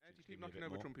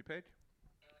bit more. Trumpy Pig?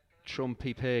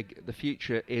 Trumpy Pig. The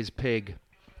future is pig.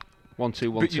 1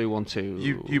 2 1 2 1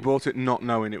 2. You bought it not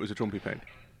knowing it was a Trumpy Pig?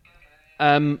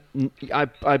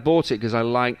 I bought it because I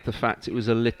liked the fact it was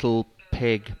a little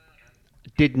pig.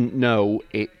 Didn't know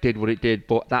it did what it did,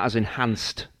 but that has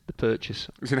enhanced the purchase.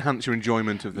 It's enhanced your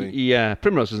enjoyment of the... Yeah,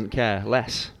 Primrose doesn't care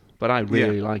less, but I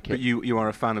really like it. But you are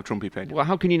a fan of Trumpy Pig? Well,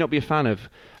 how can you not be a fan of...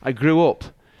 I grew up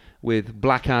with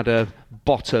Blackadder,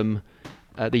 Bottom,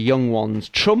 the young ones.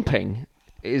 Trumping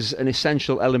is an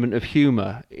essential element of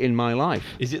humour in my life.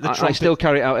 Is it the I still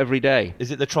carry it out every day. Is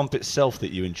it the trump itself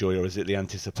that you enjoy, or is it the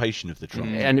anticipation of the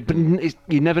trump? But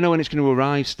you never know when it's going to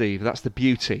arrive, Steve. That's the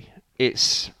beauty.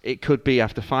 It could be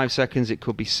after 5 seconds, it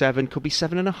could be 7, could be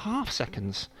 7.5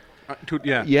 seconds.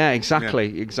 Yeah,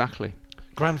 exactly.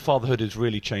 Grandfatherhood has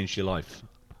really changed your life.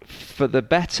 For the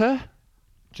better?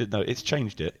 No, it's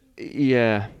changed it.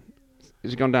 Yeah.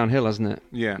 It's gone downhill, hasn't it?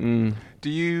 Yeah. Do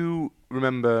you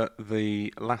remember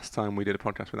the last time we did a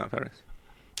podcast without Ferris?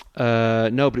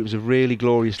 No, but it was a really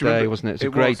glorious day, wasn't it? It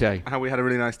was a great day. How we had a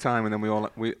really nice time, and then we all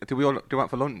go out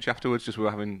for lunch afterwards. Just we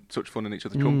were having such fun in each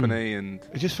other's company, and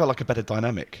it just felt like a better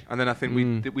dynamic. And then I think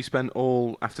we spent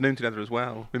all afternoon together as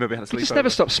well. We maybe had a sleepover. He just never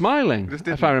stopped smiling,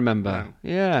 if I remember. No.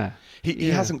 Yeah. He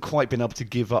hasn't quite been able to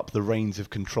give up the reins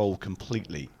of control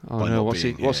completely. Oh no! What's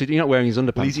he? You're not wearing his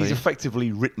underpants. Well, he's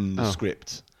effectively written the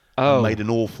script. And made an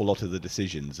awful lot of the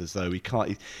decisions, as though he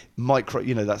can't.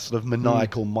 That sort of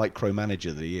maniacal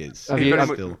micromanager that he is. He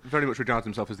very much regards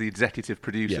himself as the executive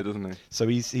producer, doesn't he? So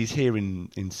he's here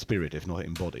in spirit, if not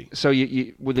in body. So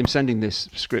you, with him sending this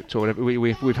script or whatever,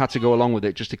 we've had to go along with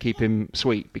it just to keep him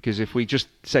sweet. Because if we just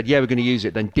said, yeah, we're going to use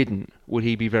it, then didn't, would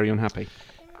he be very unhappy?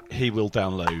 He will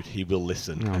download, he will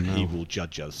listen, he will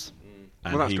judge us.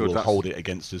 And he will hold it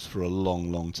against us for a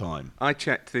long, long time. I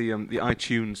checked the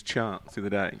iTunes charts the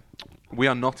other day. We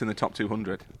are not in the top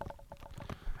 200.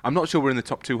 I'm not sure we're in the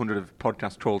top 200 of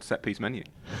podcasts called Set Piece Menu.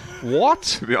 What?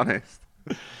 To be honest.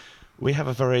 We have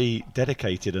a very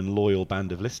dedicated and loyal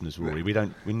band of listeners, Rory. We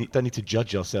don't need to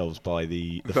judge ourselves by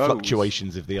the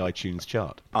fluctuations of the iTunes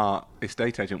chart. Are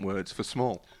estate agent words for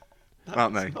small,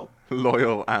 aren't they?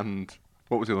 Loyal and,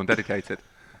 what was the other one? Dedicated.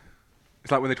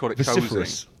 It's like when they call it cosy.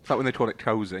 It's like when they call it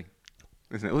cosy,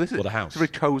 isn't it? Well, what a house! It's a very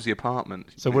cosy apartment.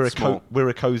 So we're a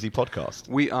cosy podcast.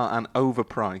 We are an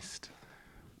overpriced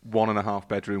 1.5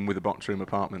 bedroom with a box room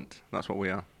apartment. That's what we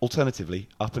are. Alternatively,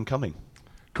 up and coming.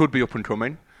 Could be up and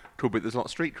coming. Could be there's a lot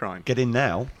of street crime. Get in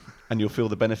now, and you'll feel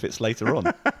the benefits later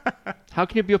on. How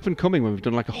can you be up and coming when we've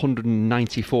done like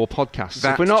 194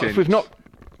 podcasts? If we've not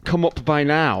come up by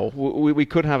now, we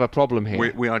could have a problem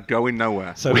here. We are going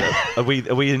nowhere. So are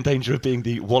we in danger of being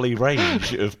the Wally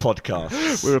Range of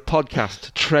podcasts? We're a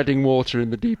podcast treading water in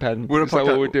the deep end. Is that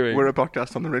what we're doing? We're a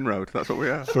podcast on the Ring Road. That's what we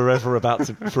are. Forever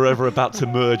about to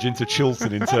merge into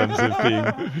Chiltern in terms of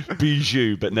being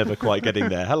bijou, but never quite getting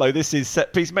there. Hello, this is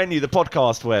Set Piece Menu, the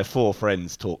podcast where four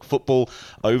friends talk football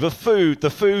over food. The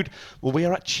food, well, we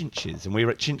are at Chinch's, and we were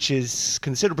at Chinch's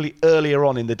considerably earlier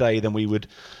on in the day than we would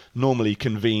normally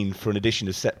convene for an edition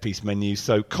of Set Piece Menu.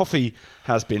 So coffee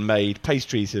has been made,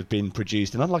 pastries have been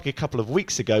produced, and unlike a couple of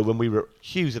weeks ago when we were at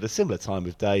Hughes at a similar time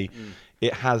of day,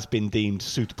 it has been deemed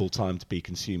suitable time to be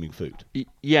consuming food.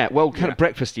 Yeah, well, kind of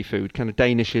breakfasty food, kind of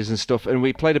Danishes and stuff. And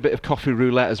we played a bit of coffee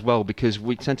roulette as well because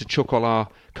we tend to chuck all our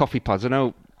coffee pods. I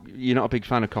know you're not a big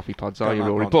fan of coffee pods, are you,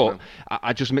 Rory? But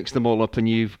I just mix them all up and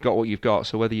you've got what you've got.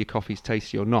 So whether your coffee's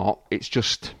tasty or not, that's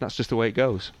just the way it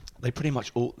goes. They pretty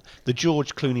much all... The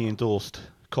George Clooney endorsed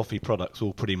coffee products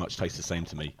all pretty much taste the same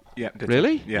to me. Yeah.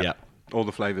 Really? Yeah. All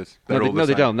the flavours. No,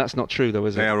 they don't. That's not true, though,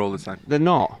 is it? They are all the same. They're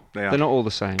not. They are. They're not all the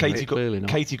same. Clearly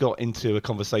not. Katie got into a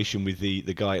conversation with the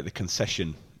guy at the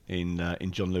concession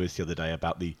in John Lewis the other day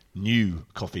about the new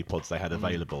coffee pods they had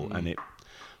available, and it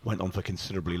went on for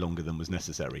considerably longer than was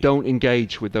necessary. Don't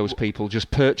engage with those people. Just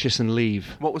purchase and leave.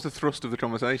 What was the thrust of the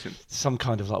conversation? Some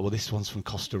kind of like, well, this one's from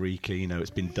Costa Rica,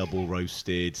 it's been double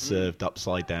roasted, served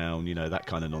upside down, that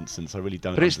kind of nonsense. I really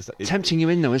don't understand. But it's tempting you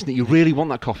in, though, isn't it? You really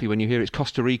want that coffee when you hear it's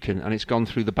Costa Rican and it's gone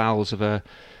through the bowels of a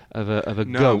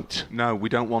goat. No, we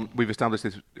don't want. We've established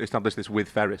this with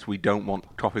Ferris. We don't want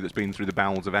coffee that's been through the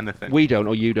bowels of anything. We don't,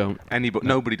 or you don't.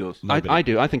 Nobody does. I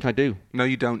do. I think I do. No,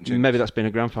 you don't, Jim. Maybe that's been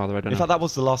a grandfather. I don't know. In fact, that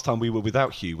was the last time we were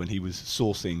without Hugh when he was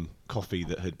sourcing coffee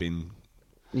that had been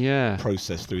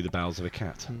processed through the bowels of a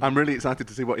cat. I'm really excited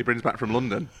to see what he brings back from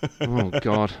London. Oh,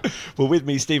 God. Well, with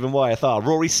me, Stephen Wyeth, are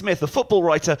Rory Smith, a football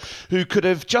writer who could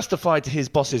have justified to his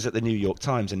bosses at the New York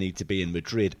Times a need to be in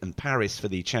Madrid and Paris for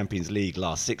the Champions League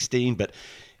last 16, but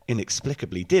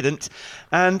inexplicably didn't.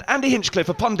 And Andy Hinchcliffe,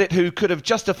 a pundit who could have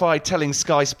justified telling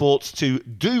Sky Sports to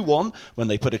do one when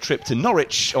they put a trip to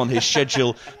Norwich on his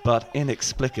schedule, but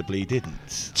inexplicably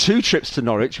didn't. 2 trips to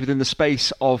Norwich within the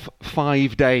space of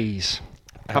 5 days.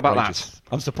 How about that?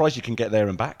 I'm surprised you can get there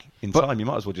and back in time. You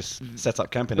might as well just set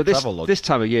up camp in a travel lodge. This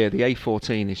time of year, the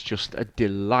A14 is just a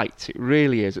delight. It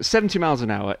really is. At 70 miles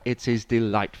an hour, it is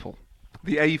delightful.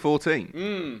 The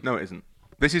A14? No, it isn't.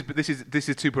 This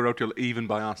is too parochial even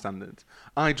by our standards.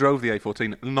 I drove the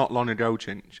A14 not long ago,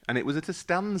 Chinch, and it was at a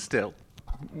standstill.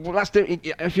 Well,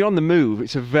 if you're on the move,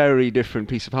 it's a very different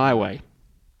piece of highway.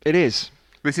 It is.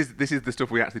 This is the stuff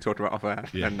we actually talked about off air.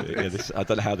 I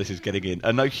don't know how this is getting in.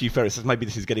 No Hugh Ferris. Maybe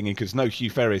this is getting in because no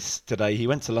Hugh Ferris today. He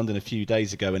went to London a few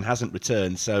days ago and hasn't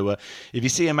returned. So if you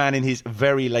see a man in his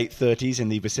very late 30s in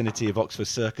the vicinity of Oxford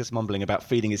Circus mumbling about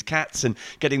feeding his cats and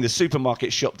getting the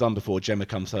supermarket shop done before Gemma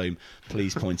comes home,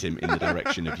 please point him in the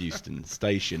direction of Euston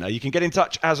Station. You can get in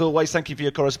touch, as always. Thank you for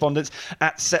your correspondence.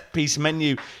 At Setpiece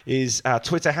Menu is our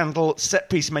Twitter handle.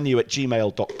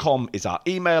 Setpiecemenu@gmail.com is our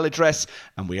email address.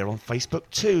 And we are on Facebook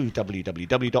to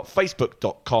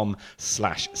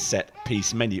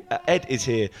www.facebook.com/setpiecemenu. Ed is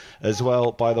here as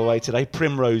well, by the way, today.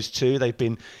 Primrose too. They've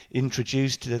been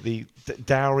introduced. The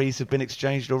dowries have been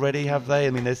exchanged already, have they? I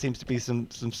mean, there seems to be some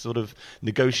sort of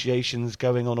negotiations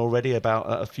going on already about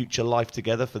a future life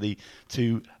together for the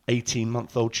 2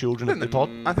 18-month-old children of the pod.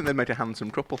 I think they made a handsome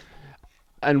couple.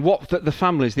 And what the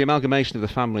families, the amalgamation of the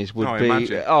families would be...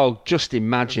 Imagine. Just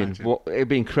imagine. It'd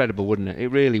be incredible, wouldn't it? It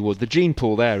really would. The gene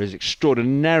pool there is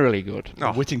extraordinarily good.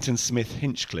 Whittington Smith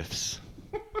Hinchcliffes.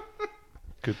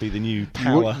 Could be the new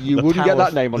power. You wouldn't get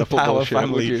that name on a football show,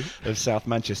 family would you? Of South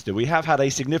Manchester. We have had a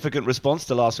significant response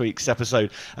to last week's episode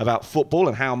about football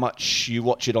and how much you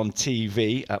watch it on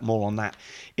TV. More on that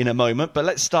in a moment. But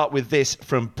let's start with this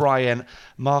from Brian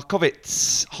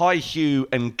Markovitz. Hi, Hugh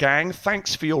and gang.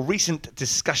 Thanks for your recent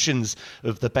discussions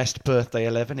of the best birthday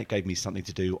 11. It gave me something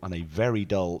to do on a very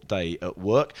dull day at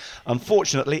work.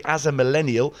 Unfortunately, as a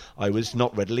millennial, I was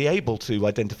not readily able to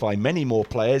identify many more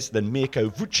players than Mirko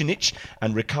Vucinic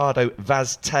and Ricardo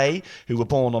Vazte, who were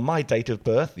born on my date of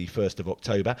birth, the 1st of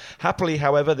October. Happily,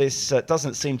 however, this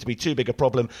doesn't seem to be too big a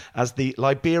problem, as the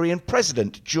Liberian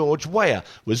president, George Weah,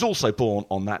 was also born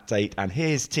on that date, and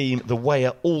his team, the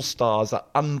Weah All-Stars, are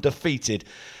undefeated,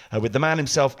 with the man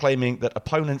himself claiming that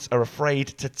opponents are afraid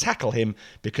to tackle him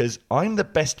because I'm the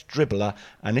best dribbler,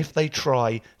 and if they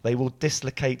try, they will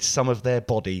dislocate some of their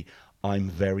body. I'm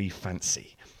very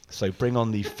fancy. So bring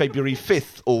on the February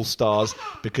 5th All-Stars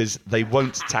because they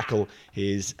won't tackle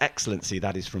His Excellency.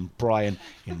 That is from Brian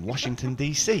in Washington,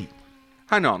 D.C.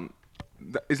 Hang on.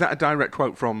 Is that a direct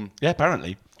quote from... Yeah,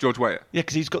 apparently. George Weah? Yeah,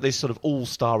 because he's got this sort of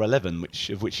All-Star 11,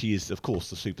 of which he is, of course,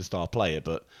 the superstar player,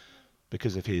 but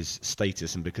because of his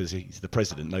status and because he's the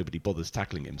president, nobody bothers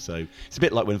tackling him. So it's a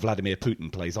bit like when Vladimir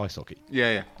Putin plays ice hockey.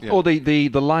 Yeah. Or the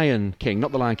Lion King,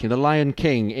 not the Lion King, the Lion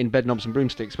King in Bedknobs and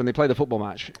Broomsticks, when they play the football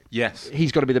match. Yes.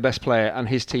 He's got to be the best player and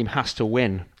his team has to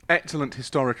win. Excellent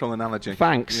historical analogy.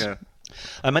 Thanks. Yeah.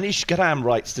 Manish Garam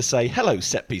writes to say, hello,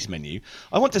 Setpiece Menu.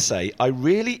 I want to say I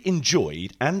really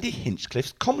enjoyed Andy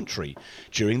Hinchcliffe's commentary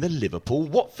during the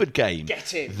Liverpool-Watford game.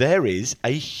 Get it. There is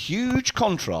a huge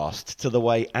contrast to the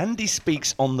way Andy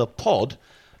speaks on the pod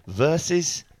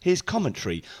versus his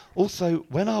commentary. Also,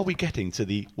 when are we getting to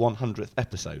the 100th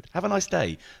episode? Have a nice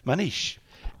day. Manish.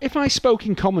 If I spoke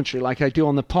in commentary like I do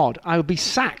on the pod, I would be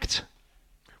sacked.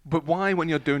 But why, when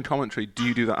you're doing commentary, do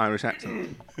you do that Irish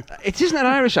accent? It isn't an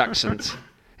Irish accent.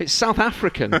 It's South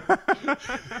African. Trying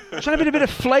to put a bit of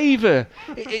flavour.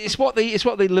 It's what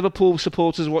the Liverpool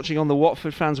supporters watching on, the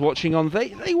Watford fans watching on.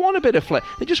 They want a bit of flavour.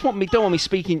 They just don't want me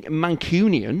speaking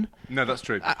Mancunian. No, that's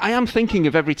true. I am thinking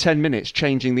of every 10 minutes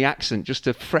changing the accent just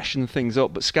to freshen things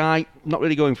up. But Sky, not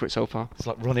really going for it so far. It's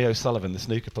like Ronnie O'Sullivan, the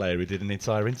snooker player, who did an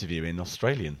entire interview in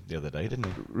Australian the other day, didn't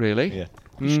he? Really? Yeah.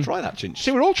 You should try that, Chinch. See,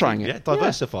 we're all trying it. Yeah,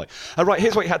 diversify. Yeah. Right,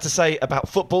 here's what you had to say about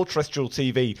football, terrestrial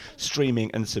TV,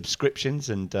 streaming and subscriptions.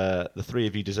 And the three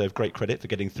of you deserve great credit for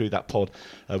getting through that pod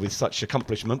with such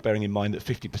accomplishment, bearing in mind that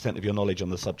 50% of your knowledge on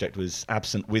the subject was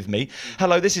absent with me.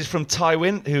 Hello, this is from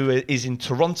Tywin, who is in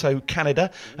Toronto,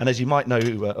 Canada. And as you might know,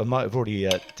 I might have already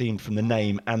deemed from the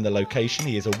name and the location,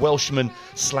 he is a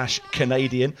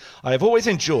Welshman/Canadian. I have always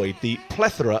enjoyed the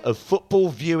plethora of football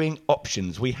viewing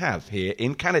options we have here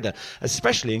in Canada,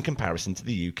 especially in comparison to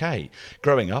the UK.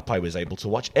 Growing up, I was able to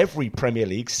watch every Premier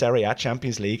League, Serie A,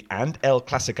 Champions League and El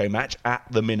Clasico match at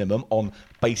the minimum on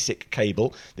basic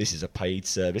cable. This is a paid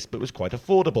service, but was quite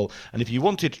affordable. And if you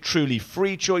wanted truly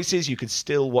free choices, you could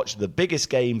still watch the biggest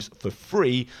games for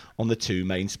free on the two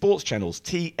main sports channels,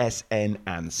 TSN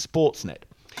and Sportsnet.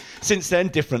 Since then,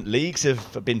 different leagues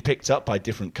have been picked up by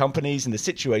different companies and the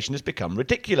situation has become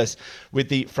ridiculous, with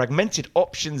the fragmented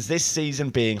options this season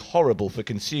being horrible for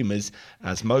consumers,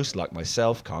 as most, like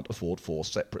myself, can't afford 4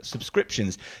 separate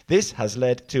subscriptions. This has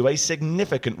led to a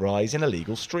significant rise in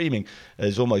illegal streaming,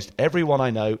 as almost everyone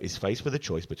I know is faced with a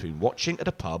choice between watching at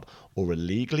a pub or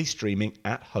illegally streaming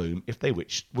at home if they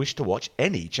wish to watch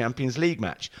any Champions League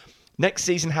match. Next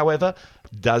season, however,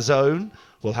 DAZN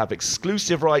will have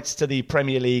exclusive rights to the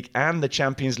Premier League and the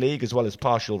Champions League, as well as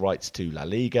partial rights to La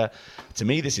Liga. To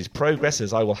me, this is progress,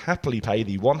 as I will happily pay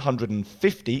the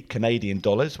 150 Canadian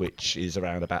dollars, which is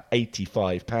around about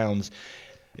 £85,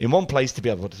 in one place to be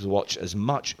able to watch as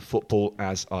much football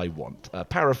as I want.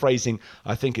 Paraphrasing,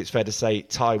 I think it's fair to say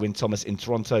Tywin Thomas in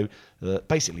Toronto,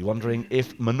 basically wondering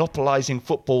if monopolising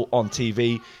football on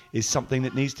TV is something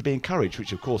that needs to be encouraged,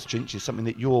 which of course, Chinch, is something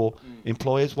that your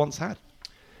employers once had.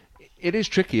 It is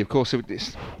tricky, of course.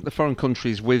 It's the foreign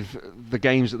countries with the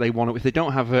games that they want. If they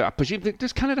don't have I presume,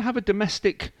 does Canada have a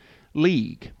domestic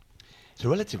league? It's a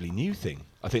relatively new thing.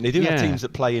 I think they do have teams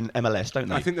that play in MLS, don't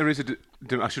they? I think there is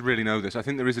I should really know this. I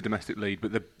think there is a domestic league,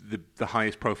 but the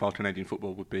highest profile Canadian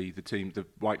football would be the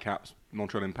Whitecaps,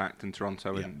 Montreal Impact, and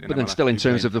Toronto. In but then MLS. still, in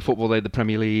terms of the football, the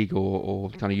Premier League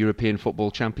or kind of European football,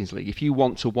 Champions League. If you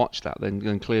want to watch that,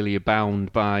 then clearly you're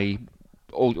bound by.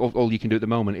 All you can do at the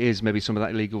moment is maybe some of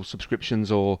that illegal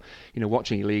subscriptions or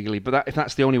watching illegally. But if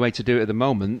that's the only way to do it at the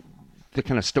moment, they're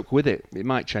kind of stuck with it. It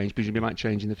might change, presumably it might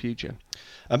change in the future.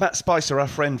 Matt Spicer, our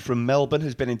friend from Melbourne,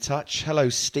 who's been in touch. Hello,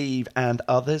 Steve and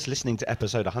others. Listening to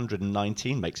episode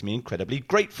 119 makes me incredibly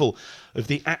grateful of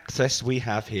the access we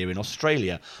have here in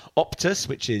Australia. Optus,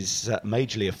 which is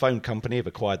majorly a phone company, have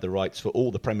acquired the rights for all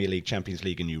the Premier League, Champions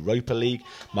League and Europa League.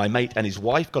 My mate and his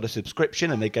wife got a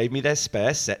subscription and they gave me their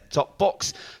spare set-top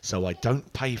box, so I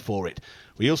don't pay for it.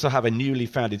 We also have a newly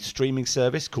founded streaming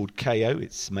service called Kayo.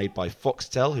 It's made by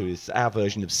Foxtel, who is our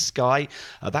version of Sky.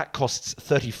 That costs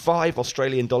 $35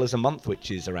 Australian a month, which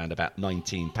is around about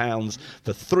 £19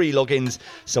 for 3 logins.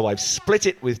 So I've split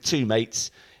it with 2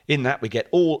 mates. In that, we get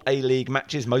all A-League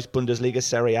matches, most Bundesliga,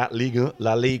 Serie A, Liga,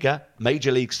 La Liga,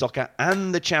 Major League Soccer,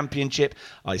 and the Championship.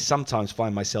 I sometimes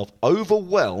find myself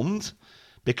overwhelmed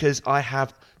because I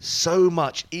have so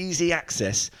much easy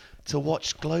access to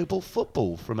watch global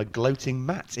football from a gloating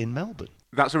Matt in Melbourne.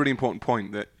 That's a really important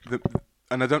point.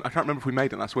 And I can't remember if we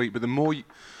made it last week, but the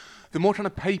more kind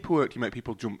of paperwork you make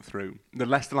people jump through, the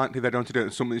less likely they're going to do it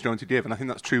and something's going to give. And I think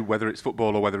that's true whether it's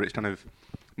football or whether it's kind of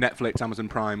Netflix, Amazon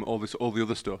Prime, all the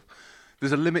other stuff.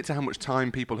 There's a limit to how much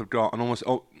time people have got, and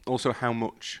also how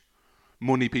much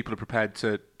money people are prepared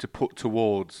to put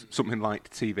towards something like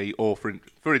TV, or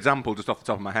for example, just off the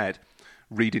top of my head,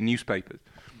 reading newspapers.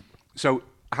 So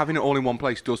having it all in one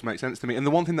place does make sense to me. And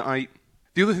the other thing that I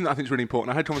think is really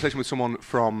important, I had a conversation with someone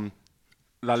from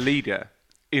La Liga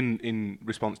in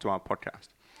response to our podcast.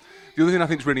 The other thing I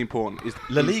think is really important is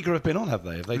La Liga have been on, have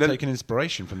they? Have they taken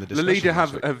inspiration from the discussion? La Liga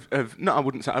have no, I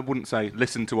wouldn't say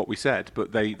listen to what we said,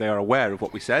 but they are aware of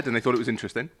what we said and they thought it was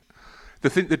interesting.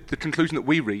 The conclusion that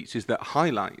we reached is that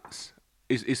highlights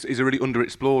is a really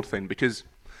underexplored thing, because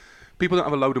people don't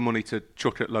have a load of money to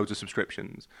chuck at loads of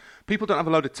subscriptions. People don't have a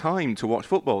load of time to watch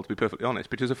football, to be perfectly honest,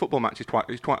 because a football match is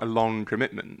quite a long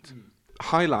commitment.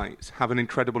 Highlights have an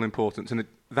incredible importance, and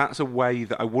that's a way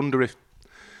that I wonder if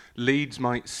Leeds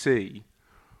might see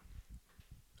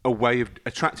a way of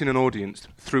attracting an audience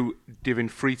through giving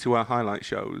free-to-air highlight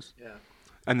shows,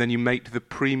 and then you make the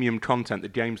premium content, the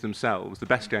games themselves, the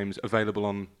best games, available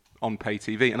on pay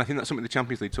TV. And I think that's something the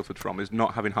Champions League suffered from, is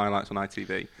not having highlights on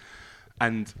ITV.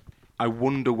 And I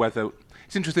wonder whether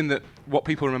it's interesting that what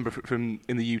people remember from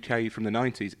in the UK from the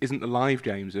 90s isn't the live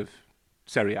games of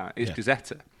Serie A, it's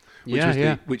Gazzetta,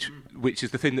 which is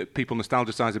the thing that people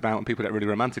nostalgise about and people get really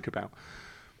romantic about.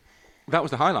 That was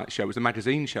the highlight show, it was the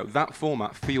magazine show. That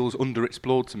format feels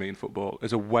underexplored to me in football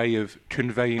as a way of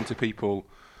conveying to people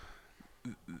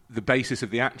the basis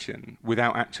of the action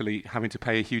without actually having to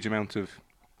pay a huge amount of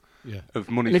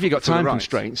money. And if you've got time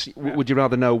constraints, would you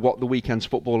rather know what the weekend's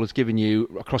football has given you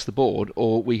across the board,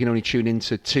 or we can only tune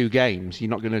into 2 games? You're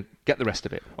not going to get the rest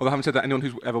of it. Although having said that, anyone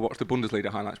who's ever watched the Bundesliga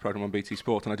highlights programme on BT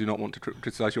Sport, and I do not want to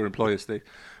criticise your employer, Steve,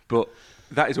 but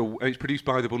it's produced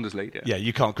by the Bundesliga. Yeah,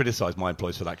 you can't criticise my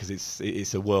employers for that, because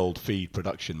it's a world feed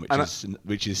production,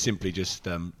 which is simply just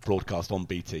broadcast on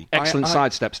BT. Excellent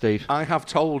sidestep, Steve. I have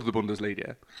told the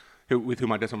Bundesliga, with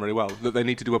whom I get on very well, that they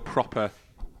need to do a proper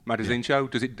magazine show.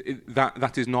 Does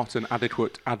that is not an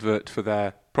adequate advert for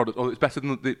their product? Or it's better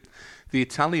than the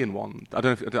Italian one. I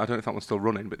don't know if that one's still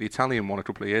running, but the Italian one a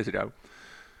couple of years ago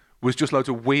was just loads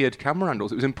of weird camera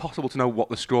angles. It was impossible to know what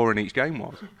the score in each game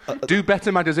was. Do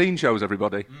better magazine shows,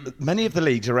 everybody. Many of the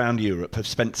leagues around Europe have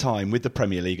spent time with the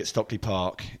Premier League at Stockley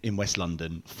Park in West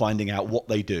London, finding out what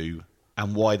they do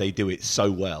and why they do it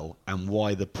so well, and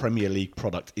why the Premier League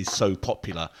product is so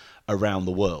popular around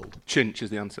the world. Chinch is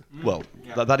the answer. Well,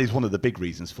 that is one of the big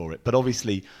reasons for it. But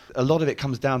obviously, a lot of it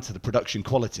comes down to the production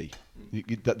quality.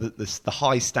 The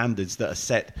high standards that are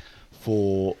set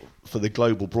for the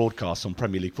global broadcast on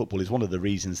Premier League football is one of the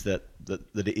reasons that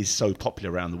it is so popular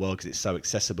around the world, because it's so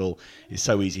accessible, it's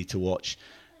so easy to watch.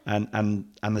 And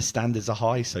the standards are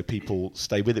high, so people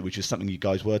stay with it, which is something you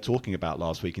guys were talking about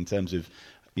last week in terms of,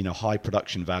 high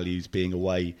production values being a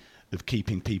way of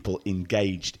keeping people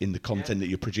engaged in the content that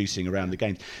you're producing around the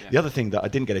games. The other thing that I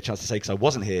didn't get a chance to say, because I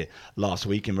wasn't here last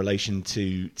week, in relation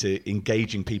to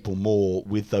engaging people more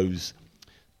with those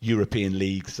European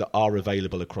leagues that are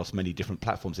available across many different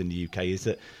platforms in the UK, is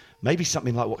that maybe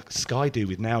something like what Sky do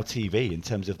with Now TV in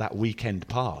terms of that weekend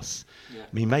pass. I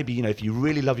mean, maybe, if you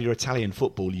really love your Italian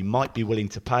football, you might be willing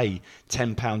to pay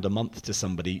 £10 a month to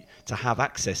somebody to have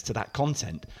access to that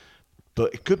content.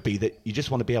 But it could be that you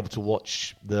just want to be able to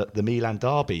watch the Milan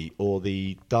derby or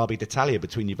the Derby d'Italia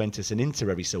between Juventus and Inter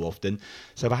every so often.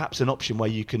 So perhaps an option where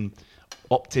you can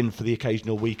opt in for the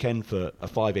occasional weekend for a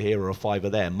 £5 here or a £5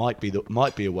 there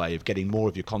might be a way of getting more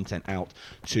of your content out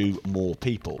to more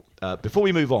people. Before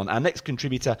we move on, our next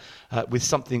contributor with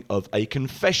something of a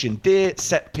confession. Dear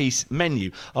Set Piece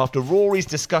Menu, after Rory's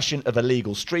discussion of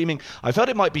illegal streaming, I felt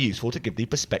it might be useful to give the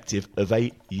perspective of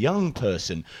a young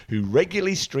person who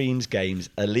regularly streams games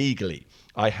illegally.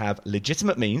 I have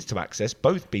legitimate means to access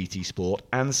both BT Sport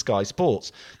and Sky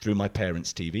Sports through my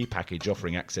parents' TV package,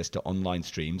 offering access to online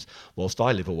streams whilst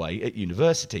I live away at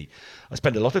university. I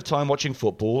spend a lot of time watching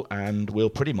football and will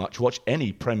pretty much watch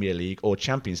any Premier League or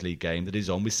Champions League game that is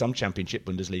on, with some Championship,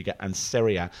 Bundesliga and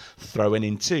Serie A thrown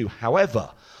in too. However,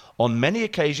 on many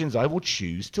occasions, I will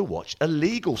choose to watch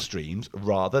illegal streams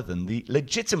rather than the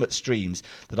legitimate streams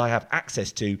that I have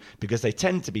access to, because they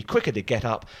tend to be quicker to get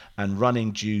up and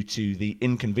running due to the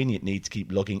inconvenient need to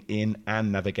keep logging in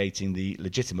and navigating the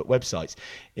legitimate websites.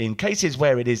 In cases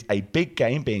where it is a big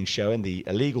game being shown, the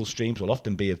illegal streams will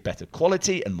often be of better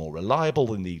quality and more reliable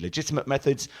than the legitimate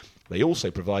methods. They also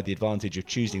provide the advantage of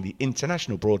choosing the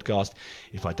international broadcast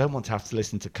if I don't want to have to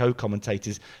listen to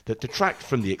co-commentators that detract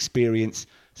from the experience,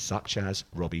 such as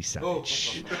Robbie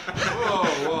Savage. Whoa,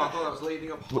 I thought that was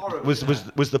leading up horribly.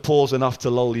 Was the pause enough to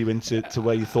lull you into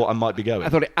where you thought I might be going? I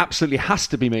thought it absolutely has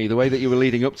to be me, the way that you were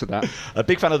leading up to that. A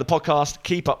big fan of the podcast.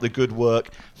 Keep up the good work,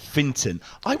 Finton.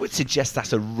 I would suggest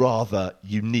that's a rather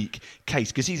unique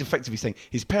case, because he's effectively saying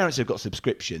his parents have got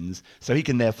subscriptions, so he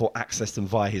can therefore access them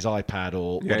via his iPad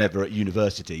or whatever at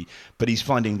university, but he's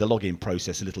finding the login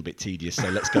process a little bit tedious, so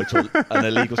let's go to an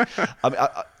illegal...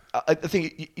 I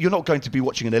think you're not going to be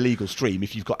watching an illegal stream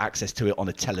if you've got access to it on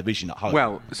a television at home.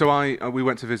 Well, so we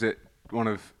went to visit one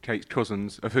of Kate's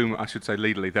cousins, of whom I should say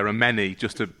legally there are many,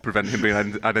 just to prevent him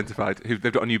being identified.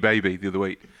 They've got a new baby the other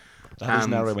week. That is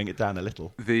narrowing it down a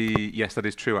little. Yes, that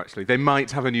is true, actually. They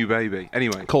might have a new baby.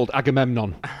 Anyway. Called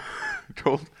Agamemnon.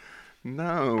 Called?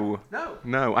 No.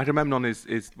 Agamemnon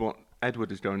is what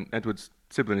Edward's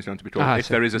sibling is going to be called, if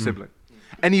there is a sibling.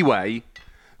 Anyway,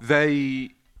 their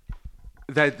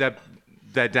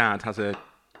dad has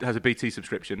a BT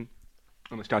subscription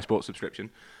and a Sky Sports subscription,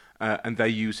 and they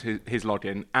use his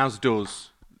login, as does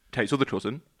Kate's other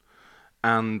cousin,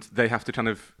 and they have to kind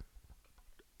of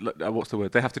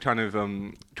They have to kind of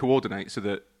coordinate so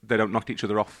that they don't knock each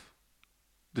other off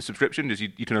the subscription, because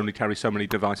you can only carry so many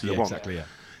devices at once. Exactly. Yeah.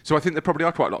 So I think there probably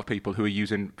are quite a lot of people who are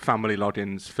using family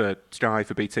logins for Sky,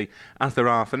 for BT, as there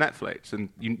are for Netflix, and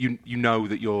you know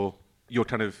that your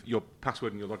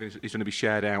password and your login is going to be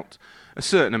shared out a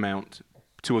certain amount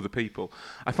to other people.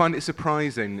 I find it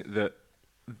surprising that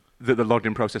the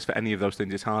login process for any of those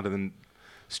things is harder than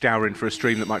scouring for a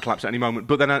stream that might collapse at any moment.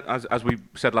 But then, as we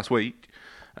said last week,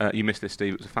 you missed this,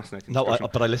 Steve. It was a fascinating discussion.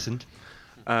 But I listened.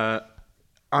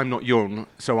 I'm not young,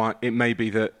 so it may be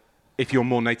that if you're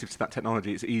more native to that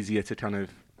technology, it's easier to kind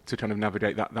of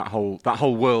navigate that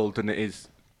whole world than it is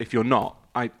if you're not.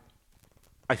 I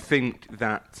think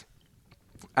that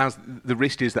as the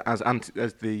risk is that as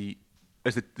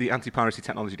the anti-piracy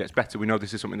technology gets better, we know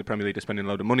this is something the Premier League are spending a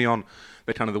load of money on.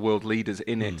 They're kind of the world leaders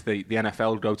in it. The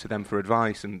NFL go to them for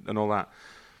advice and all that.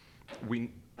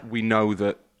 We know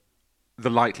that the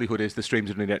likelihood is the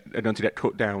streams are going to get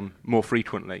cut down more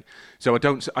frequently. So I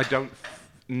don't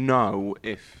know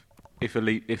if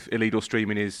illegal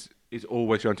streaming is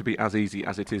always going to be as easy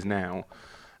as it is now.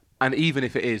 And even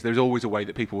if it is, there's always a way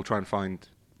that people will try and find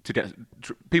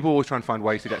people always try and find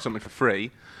ways to get something for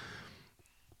free.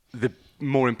 the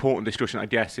more important discussion, I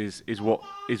guess, is what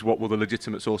will the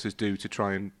legitimate sources do to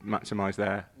try and maximise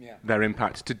their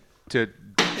impact to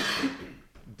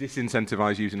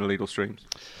disincentivise using illegal streams.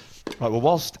 Right, well,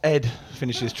 whilst Ed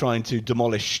finishes trying to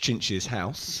demolish Chinch's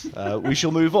house, we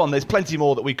shall move on. There's plenty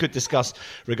more that we could discuss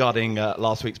regarding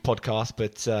last week's podcast,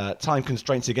 but time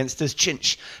constraints against us.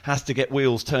 Chinch has to get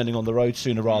wheels turning on the road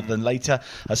sooner rather than later.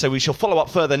 So we shall follow up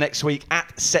further next week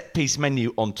at Setpiece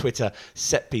Menu on Twitter,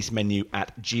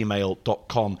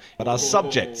 setpiecemenu@gmail.com. But our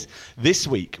subject this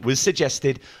week was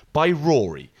suggested by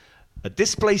Rory, a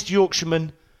displaced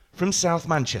Yorkshireman from South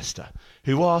Manchester,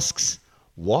 who asks,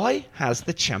 why has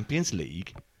the Champions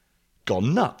League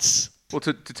gone nuts? Well,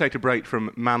 to take a break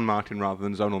from man marking rather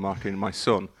than zonal marking, my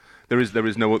son, there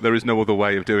is no other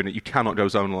way of doing it. You cannot go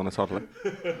zonal on a toddler.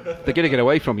 They're going to get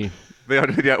away from you. They are.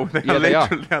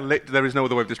 There is no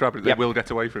other way of describing it. Yep. They will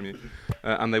get away from you,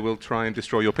 and they will try and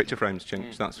destroy your picture frames,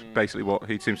 Chinch. That's basically what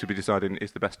he seems to be deciding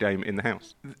is the best game in the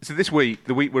house. So this week,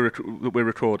 the week we're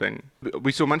recording,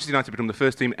 we saw Manchester United become the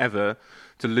first team ever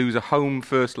to lose a home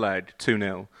first leg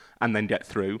 2-0 and then get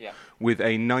through with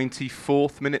a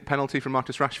 94th minute penalty from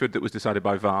Marcus Rashford that was decided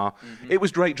by VAR. It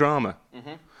was great drama.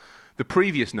 The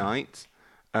previous night,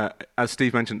 as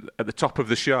Steve mentioned at the top of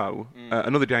the show,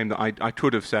 another game that I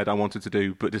could have said I wanted to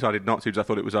do but decided not to because I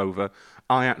thought it was over.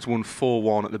 Ajax won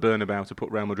 4-1 at the Bernabeu to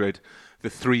put Real Madrid, the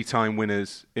 3-time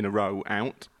winners in a row,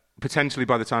 out. Potentially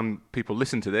by the time people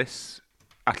listen to this,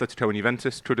 Atletico and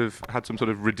Juventus could have had some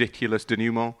sort of ridiculous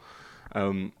denouement.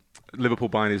 Liverpool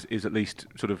Bayern is at least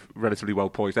sort of relatively well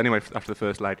poised anyway after the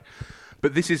first leg.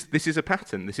 But this is a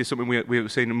pattern. This is something we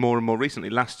have seen more and more recently.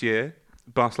 Last year,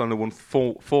 Barcelona won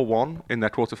 4-1 in their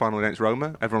quarter-final against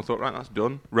Roma. Everyone thought, right, that's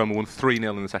done. Roma won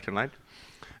 3-0 in the second leg.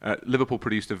 Liverpool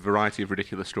produced a variety of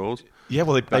ridiculous draws. Yeah,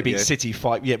 well, they beat City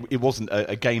 5. Yeah, it wasn't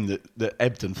a game that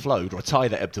ebbed and flowed, or a tie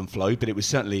that ebbed and flowed, but it was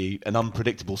certainly an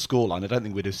unpredictable scoreline. I don't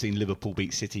think we'd have seen Liverpool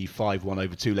beat City 5-1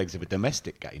 over 2 legs of a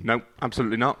domestic game. No,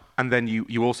 absolutely not. And then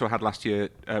you also had last year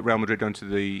Real Madrid going to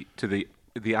the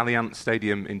Allianz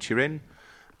Stadium in Turin,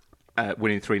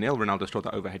 winning 3-0. Ronaldo scored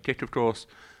that overhead kick, of course.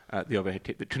 The overhead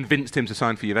kick that convinced him to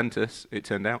sign for Juventus, it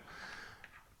turned out.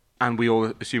 And we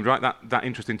all assumed, right, that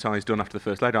interesting tie is done after the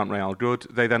first leg, aren't Real good?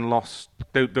 They then lost,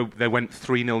 they went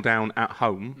 3-0 down at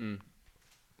home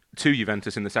to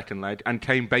Juventus in the second leg and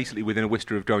came basically within a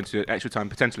whisper of going to extra time,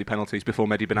 potentially penalties, before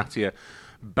Mehdi Benatia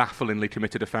bafflingly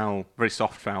committed a foul, very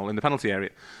soft foul, in the penalty area.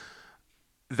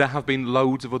 There have been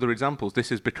loads of other examples. This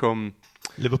has become...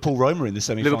 Liverpool-Roma in the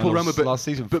semi-finals last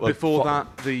season. But before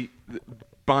that, the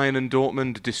Bayern and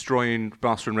Dortmund destroying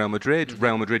Barcelona and Real Madrid,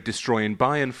 Real Madrid destroying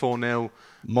Bayern 4-0.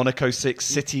 Monaco 6,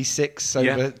 City 6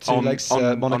 over 2 legs.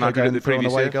 Monaco going the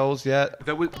previous away goals, yeah.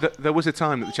 There was a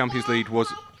time that the Champions League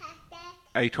was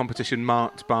a competition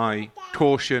marked by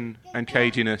caution and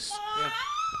caginess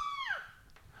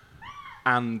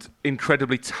and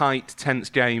incredibly tight,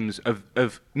 tense games of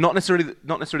not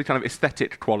necessarily kind of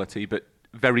aesthetic quality, but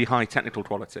very high technical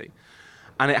quality.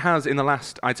 And it has, in the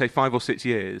last, I'd say, 5 or 6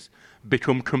 years,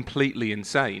 become completely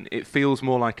insane. It feels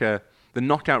more like the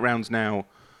knockout rounds now.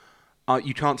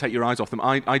 You can't take your eyes off them.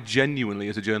 I genuinely,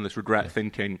 as a journalist, regret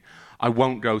thinking I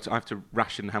won't go to... I have to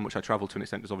ration how much I travel to an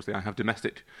extent, because obviously I have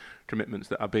domestic commitments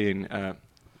that are being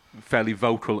fairly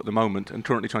vocal at the moment and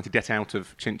currently trying to get out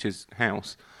of Chinch's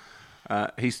house.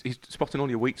 He's spotting all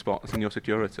your weak spots in your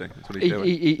security. That's what he's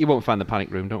doing. He won't find the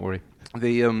panic room, don't worry.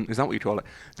 Is that what you call it?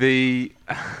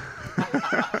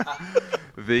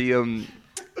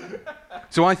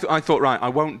 So I thought, right, I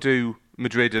won't do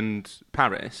Madrid and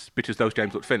Paris because those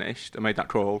games looked finished. I made that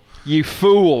call. You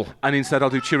fool! And instead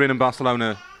I'll do Turin and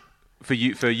Barcelona for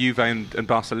Juve and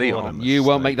Barcelona. You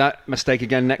won't make that mistake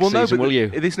again next season, will you?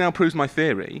 This now proves my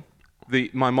theory,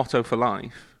 my motto for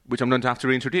life, which I'm going to have to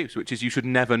reintroduce, which is you should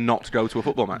never not go to a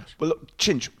football match. Well, look,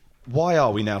 Chinch, why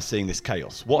are we now seeing this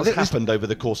chaos? What's happened over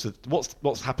the course of...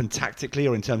 What's happened tactically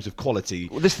or in terms of quality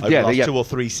over the last 2 or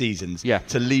 3 seasons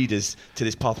to lead us to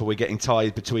this path where we're getting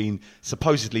tied between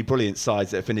supposedly brilliant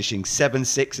sides that are finishing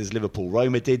 7-6 as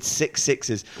Liverpool-Roma did, 6-6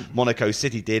 as Monaco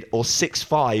City did, or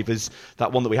 6-5 as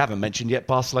that one that we haven't mentioned yet,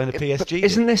 Barcelona-PSG did?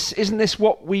 Isn't this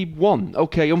what we want?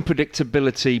 Okay,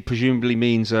 unpredictability presumably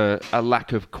means a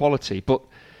lack of quality, but...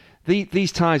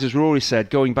 These ties, as Rory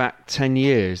said, going back 10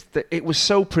 years, it was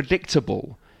so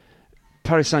predictable.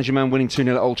 Paris Saint-Germain winning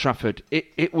 2-0 at Old Trafford,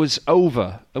 it was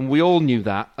over, and we all knew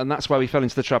that, and that's why we fell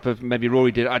into the trap of, maybe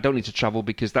Rory did, I don't need to travel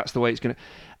because that's the way it's going to...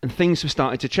 And things have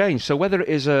started to change. So whether it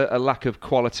is a lack of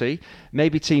quality,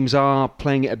 maybe teams are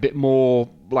playing it a bit more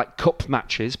like cup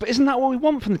matches, but isn't that what we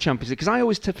want from the Champions League? Because I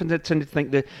always tend to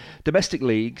think the domestic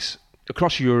leagues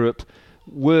across Europe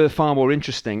were far more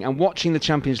interesting. And watching the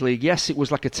Champions League, yes, it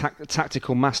was like a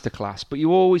tactical masterclass, but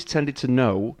you always tended to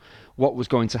know what was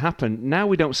going to happen. Now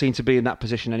we don't seem to be in that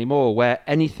position anymore, where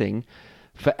anything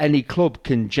for any club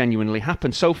can genuinely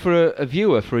happen. So for a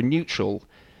viewer, for a neutral,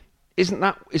 is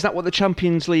that what the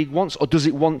Champions League wants, or does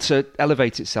it want to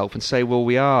elevate itself and say, well,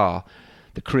 we are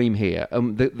the cream here?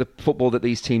 The football that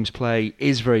these teams play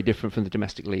is very different from the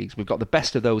domestic leagues. We've got the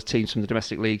best of those teams from the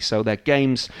domestic leagues, so their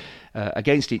games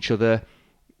against each other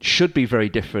should be very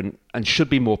different and should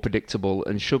be more predictable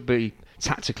and should be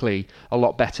tactically a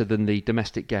lot better than the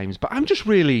domestic games. But I'm just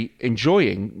really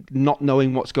enjoying not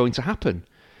knowing what's going to happen.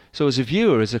 So as a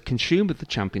viewer, as a consumer of the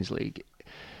Champions League,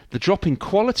 the drop in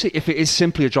quality, if it is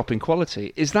simply a drop in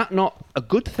quality, is that not a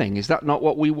good thing? Is that not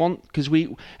what we want? Because we're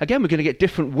going to get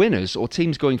different winners or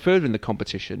teams going further in the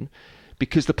competition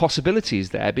because the possibility is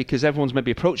there, because everyone's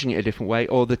maybe approaching it a different way,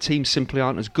 or the teams simply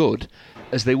aren't as good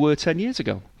as they were 10 years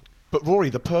ago. But Rory,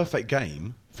 the perfect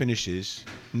game finishes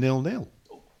 0-0.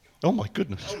 Oh my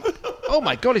goodness. Oh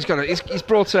my God, he's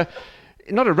brought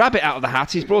not a rabbit out of the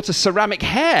hat, he's brought a ceramic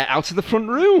hare out of the front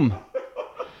room.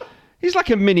 He's like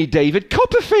a mini David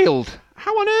Copperfield.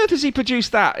 How on earth has he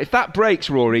produced that? If that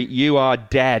breaks, Rory, you are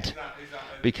dead.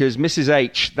 Because Mrs.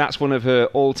 H, that's one of her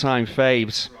all-time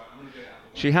faves.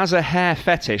 She has a hair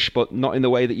fetish, but not in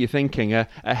the way that you're thinking, a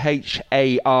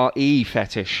H-A-R-E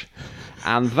fetish.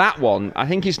 And that one, I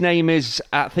think his name is,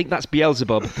 I think that's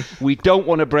Beelzebub. We don't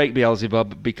want to break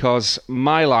Beelzebub because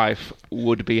my life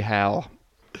would be hell.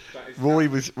 Rory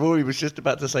was just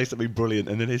about to say something brilliant,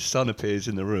 and then his son appears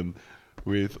in the room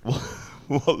with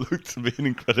what looked to be an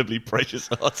incredibly precious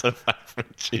artefact from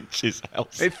Chinch's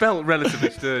house. It felt relatively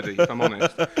sturdy, if I'm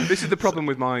honest. This is the problem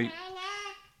with my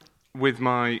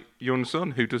young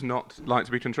son, who does not like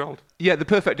to be controlled. Yeah, the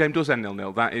perfect game does end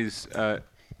 0-0. That is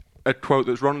a quote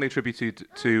that's wrongly attributed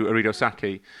to Arrigo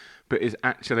Sacchi, but is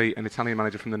actually an Italian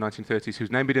manager from the 1930s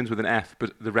whose name begins with an F,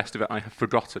 but the rest of it I have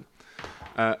forgotten.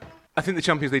 I think the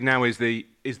Champions League now is the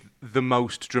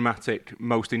most dramatic,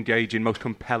 most engaging, most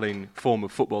compelling form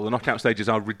of football. The knockout stages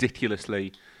are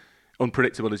ridiculously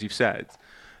unpredictable, as you've said.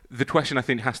 The question I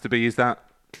think has to be: is that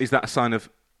a sign of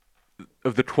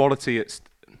the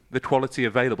quality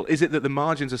available? Is it that the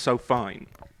margins are so fine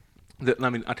that, I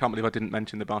mean, I can't believe I didn't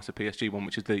mention the Barca PSG one,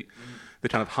 which is the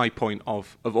kind of high point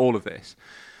of all of this.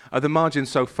 Are the margins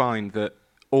so fine that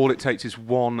all it takes is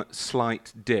one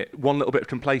slight dip, one little bit of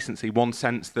complacency, one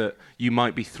sense that you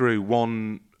might be through,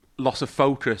 one loss of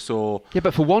focus, or yeah,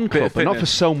 but for one club, but not for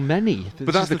so many.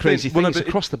 But that's the crazy thing. It's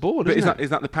across the board, isn't it? Is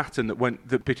that the pattern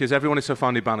that because everyone is so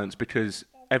finely balanced, because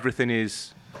everything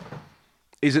is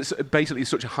at basically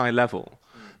such a high level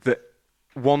that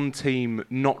one team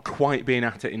not quite being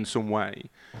at it in some way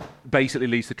basically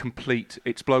leads to complete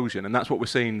explosion, and that's what we're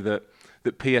seeing that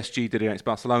PSG did against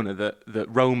Barcelona, that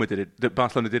Roma did it, that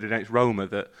Barcelona did against Roma,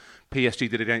 that PSG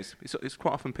did against. It's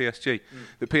quite often PSG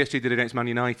that PSG did against Man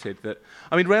United. That,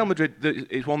 I mean, Real Madrid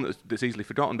is one that's easily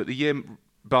forgotten. But the year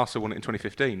Barca won it in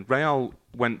 2015, Real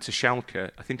went to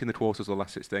Schalke, I think in the quarters or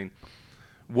last 16,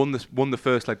 won the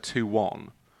first leg 2-1,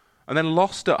 and then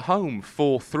lost at home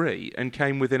 4-3, and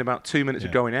came within about 2 minutes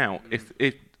of going out. If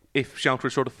Schalke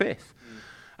had scored a fifth,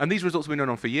 and these results have been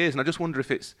going on for years, and I just wonder if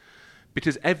it's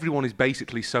because everyone is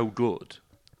basically so good,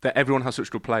 that everyone has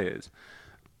such good players,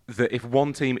 that if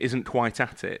one team isn't quite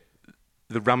at it,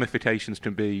 the ramifications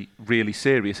can be really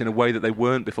serious in a way that they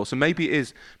weren't before. So maybe it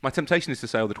is, my temptation is to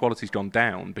say, oh, the quality's gone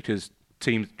down because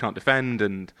teams can't defend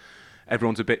and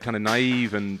everyone's a bit kind of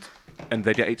naive and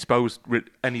they get exposed,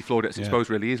 any flaw gets exposed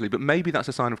really easily. But maybe that's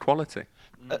a sign of quality.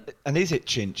 And is it,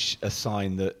 Chinch, a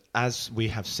sign that, as we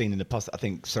have seen in the past, I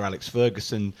think Sir Alex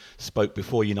Ferguson spoke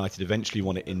before United eventually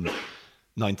won it in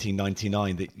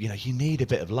 1999, that you need a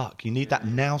bit of luck. You need that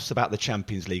nous about the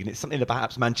Champions League, and it's something that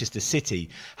perhaps Manchester City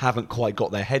haven't quite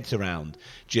got their heads around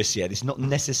just yet. It's not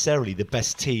necessarily the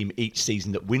best team each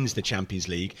season that wins the Champions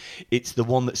League. It's the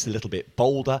one that's a little bit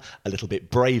bolder, a little bit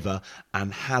braver,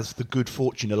 and has the good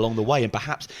fortune along the way. And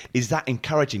perhaps is that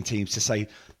encouraging teams to say,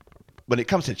 when it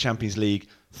comes to the Champions League,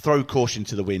 throw caution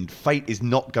to the wind. Fate is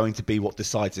not going to be what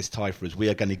decides this tie for us. We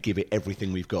are going to give it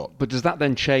everything we've got. But does that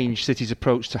then change City's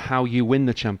approach to how you win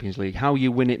the Champions League? How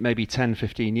you win it maybe 10,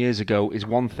 15 years ago is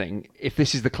one thing. If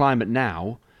this is the climate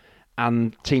now,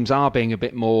 and teams are being a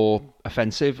bit more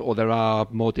offensive, or there are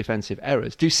more defensive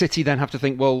errors, do City then have to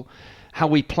think, well, how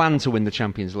we plan to win the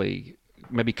Champions League,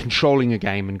 maybe controlling a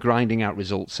game and grinding out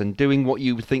results and doing what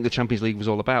you would think the Champions League was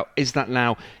all about, does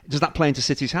that play into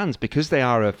City's hands because they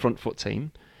are a front foot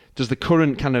team? Does the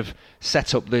current kind of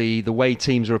setup, the way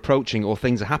teams are approaching or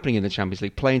things are happening in the Champions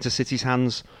League, play into City's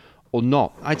hands or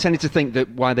not? I tended to think that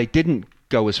why they didn't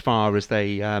go as far as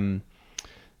they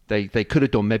they could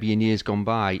have done maybe in years gone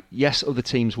by. Yes, other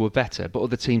teams were better, but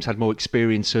other teams had more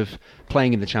experience of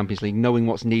playing in the Champions League, knowing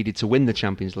what's needed to win the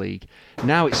Champions League.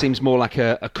 Now it seems more like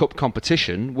a cup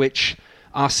competition, which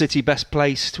are City best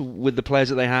placed with the players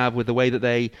that they have, with the way that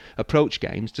they approach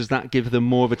games? Does that give them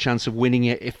more of a chance of winning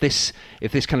it if this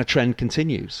kind of trend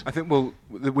continues? I think, well,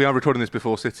 we are recording this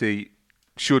before City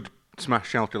should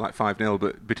smash Schalke like 5-0,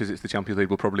 but because it's the Champions League,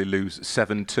 we'll probably lose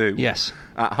 7-2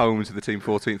 at home to the team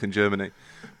 14th in Germany.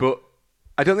 But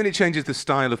I don't think it changes the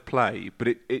style of play, but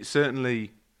it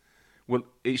certainly... Well,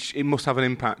 it must have an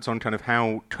impact on kind of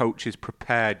how coaches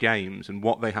prepare games and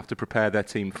what they have to prepare their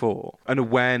team for. An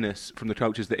awareness from the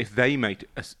coaches that if they make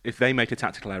a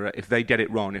tactical error, if they get it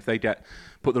wrong, if they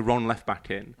put the wrong left back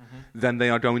in, then they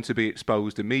are going to be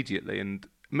exposed immediately. And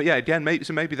yeah, again,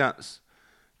 maybe that's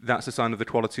a sign of the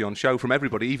quality on show from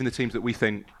everybody, even the teams that we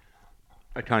think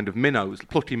are kind of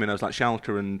plucky minnows like Schalke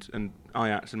and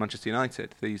Ajax and Manchester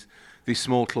United. These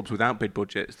small clubs without big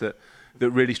budgets that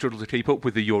really struggle to keep up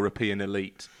with the European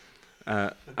elite.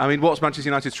 I mean, what's Manchester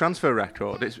United's transfer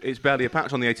record? It's barely a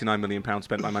patch on the £89 million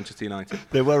spent by Manchester United.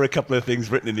 There were a couple of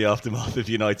things written in the aftermath of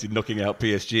United knocking out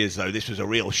PSG as though this was a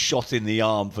real shot in the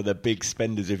arm for the big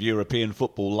spenders of European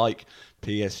football like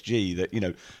PSG,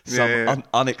 that some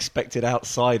unexpected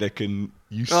outsider can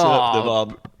usurp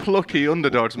them. Plucky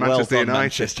underdogs, Manchester United.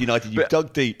 Manchester United, you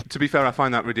dug deep. To be fair, I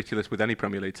find that ridiculous with any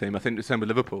Premier League team. I think the same with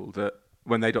Liverpool, that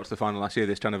when they got to the final last year,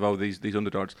 this kind of these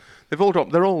underdogs. They're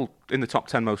all in the top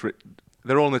 10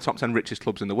 they're all in the top 10 richest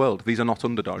clubs in the world. These are not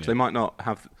underdogs. Yeah. They might not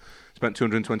have spent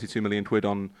 222 million quid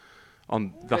on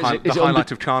the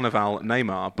highlight of Carnival,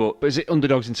 Neymar, but is it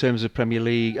underdogs in terms of Premier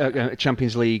League,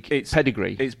 Champions League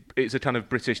pedigree? It's a kind of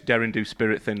British dare and do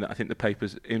spirit thing that I think the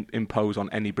papers impose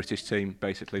on any British team.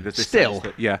 Basically, there's this still,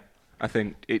 I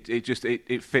think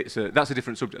it fits. That's a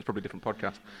different subject. It's probably a different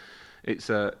podcast.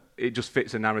 It just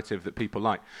fits a narrative that people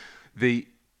like.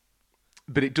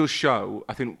 But it does show,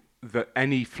 I think, that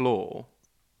any flaw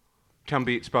can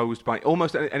be exposed by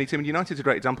almost any team. And United's a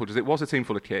great example because it was a team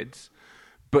full of kids,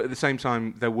 but at the same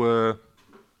time there were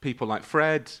people like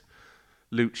Fred,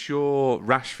 Luke Shaw,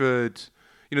 Rashford.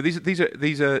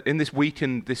 These are in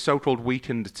this so-called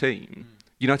weakened team.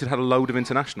 United had a load of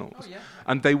internationals,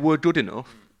 and they were good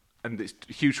enough. And it's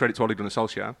huge credit to Ole Gunnar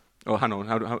Solskjaer. Oh, hang on,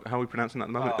 how are we pronouncing that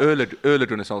at the moment? Ole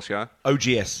Gunnar Solskjaer.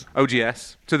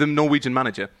 OGS. To the Norwegian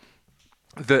manager,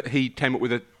 that he came up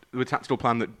with a tactical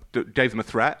plan that gave them a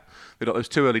threat. They got those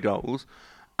 2 early goals,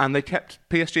 and they kept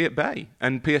PSG at bay.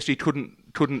 And PSG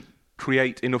couldn't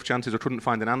create enough chances or couldn't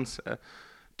find an answer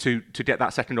to get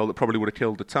that second goal that probably would have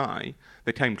killed the tie.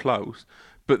 They came close.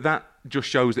 But that just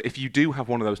shows that if you do have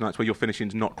one of those nights where your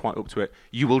finishing's not quite up to it,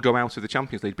 you will go out of the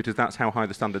Champions League because that's how high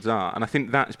the standards are. And I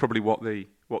think that is probably what the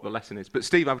lesson is. But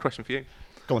Steve, I have a question for you.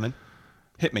 Go on then.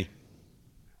 Hit me.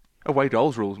 Away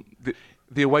goals rule.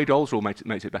 The away goals rule makes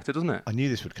it better, doesn't it? I knew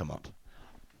this would come up.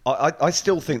 I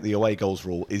still think the away goals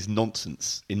rule is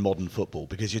nonsense in modern football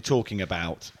because you're talking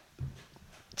about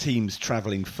teams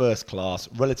travelling first class,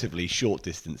 relatively short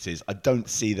distances. I don't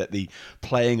see that the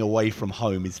playing away from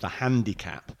home is the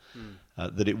handicap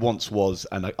that it once was.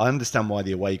 And I understand why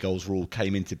the away goals rule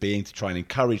came into being, to try and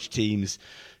encourage teams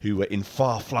who were in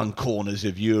far-flung corners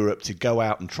of Europe to go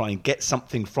out and try and get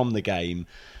something from the game,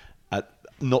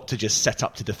 not to just set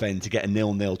up to defend, to get a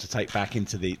 0-0 to take back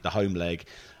into the home leg.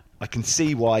 I can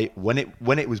see why when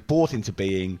it was brought into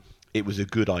being, it was a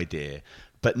good idea.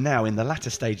 But now, in the latter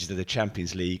stages of the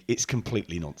Champions League, it's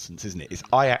completely nonsense, isn't it? It's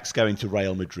Ajax going to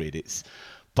Real Madrid. It's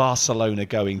Barcelona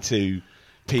going to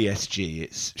PSG.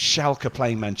 It's Schalke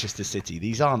playing Manchester City.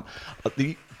 These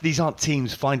aren't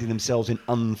teams finding themselves in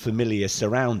unfamiliar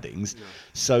surroundings. No.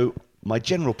 So my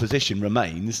general position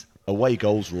remains, away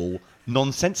goals rule,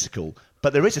 nonsensical.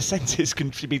 But there is a sense it's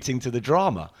contributing to the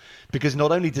drama, because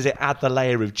not only does it add the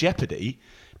layer of jeopardy,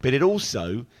 but it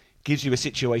also gives you a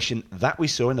situation that we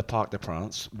saw in the Parc des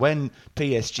Princes when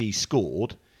PSG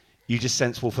scored. You just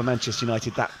sense, well, for Manchester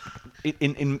United, that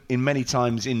in many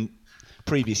times in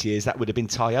previous years that would have been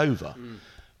tie over.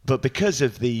 But because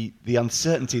of the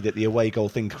uncertainty that the away goal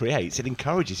thing creates, it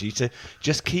encourages you to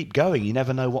just keep going. You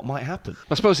never know what might happen.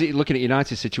 I suppose looking at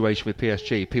United's situation with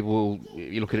PSG,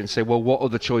 you look at it and say, well, what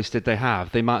other choice did they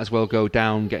have? They might as well go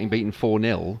down, getting beaten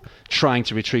 4-0, trying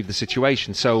to retrieve the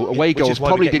situation. So away goals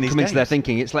probably didn't come into their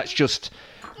thinking. It's let's just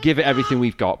give it everything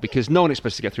we've got, because no one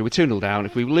expects to get through. We're 2-0 down.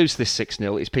 If we lose this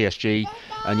 6-0, it's PSG,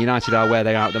 and United are where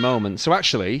they are at the moment. So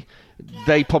actually,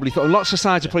 they probably thought, and lots of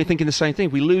sides are probably thinking the same thing.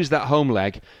 If we lose that home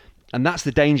leg, and that's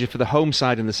the danger for the home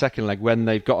side in the second leg when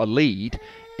they've got a lead,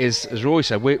 is, as Roy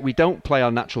said, we don't play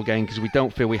our natural game because we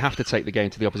don't feel we have to take the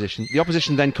game to the opposition. The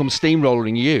opposition then comes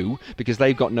steamrolling you because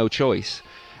they've got no choice.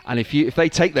 And if they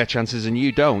take their chances and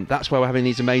you don't, that's why we're having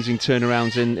these amazing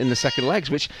turnarounds in the second legs.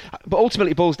 But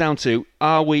ultimately, it boils down to: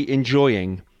 are we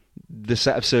enjoying the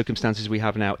set of circumstances we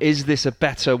have now? Is this a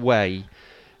better way?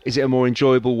 Is it a more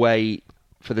enjoyable way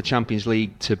for the Champions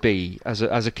League to be as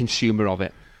a consumer of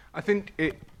it? I think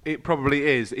it probably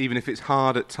is, even if it's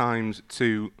hard at times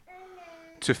to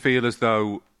feel as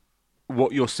though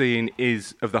what you're seeing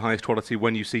is of the highest quality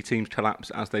when you see teams collapse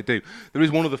as they do. There is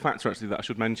one other factor, actually, that I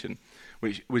should mention,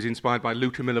 which was inspired by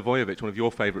Luka Milivojevic, one of your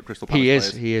favourite Crystal Palace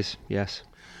players. He is, yes.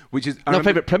 Which is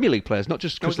favourite Premier League players, not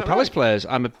just Crystal Palace players.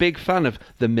 I'm a big fan of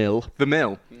the Mill. The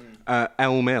Mill,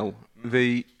 El Mill.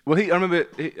 I remember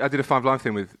I did a 5 Live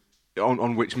thing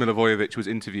on which Milivojevic was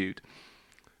interviewed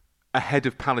ahead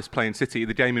of Palace playing City,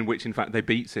 the game in which, in fact, they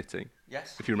beat City.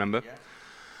 Yes, if you remember. Yeah.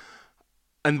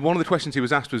 And one of the questions he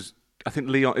was asked was, I think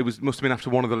Lyon. Must have been after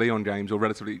one of the Lyon games, or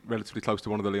relatively close to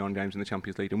one of the Lyon games in the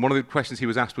Champions League. And one of the questions he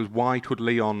was asked was, why could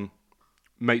Lyon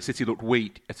make City look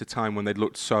weak at a time when they'd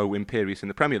looked so imperious in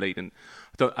the Premier League? And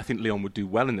I think Lyon would do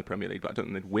well in the Premier League, but I don't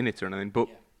think they'd win it or anything. But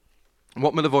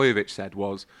what Milivojevic said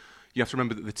was, you have to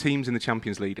remember that the teams in the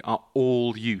Champions League are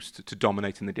all used to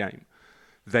dominating the game.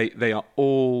 They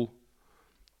all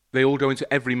go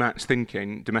into every match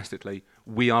thinking domestically,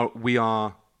 we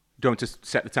are going to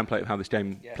set the template of how this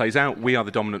game plays out. We are the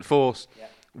dominant force.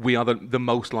 We are the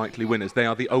most likely winners. They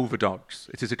are the overdogs.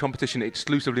 It is a competition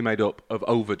exclusively made up of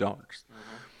overdogs.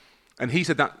 And he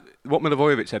said that what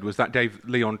Milivojevic said was that gave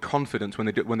Lyon confidence when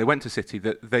they went to City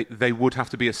that they would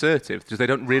have to be assertive because they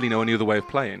don't really know any other way of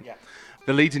playing.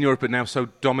 The leagues in Europe are now so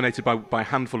dominated by a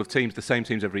handful of teams, the same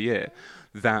teams every year,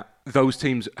 that those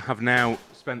teams have now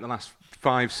spent the last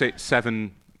 5, 6,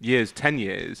 7 years, 10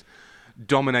 years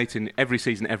dominating every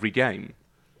season, every game.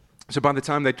 So by the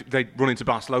time they run into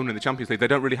Barcelona in the Champions League, they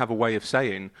don't really have a way of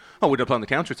saying, "Oh, we're going to play on the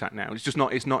counter-attack now." It's just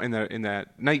not. It's not in their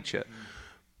nature.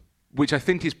 Which I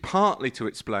think is partly to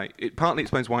explain. It partly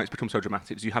explains why it's become so dramatic.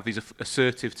 Because you have these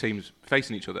assertive teams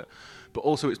facing each other, but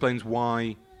also explains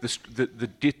why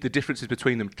the differences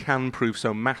between them can prove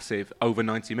so massive over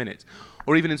 90 minutes,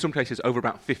 or even in some cases over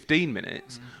about 15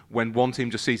 minutes, when one team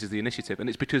just seizes the initiative. And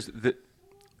it's because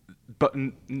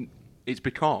it's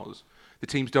because the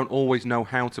teams don't always know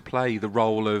how to play the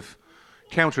role of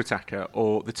counter-attacker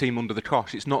or the team under the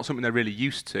cosh. It's not something they're really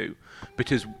used to,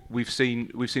 because we've seen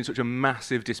such a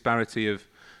massive disparity of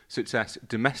success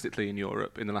domestically in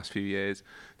Europe in the last few years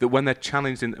that when they're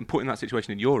challenged and put in that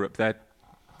situation in Europe, they're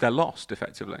lost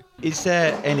effectively. Is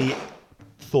there any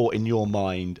thought in your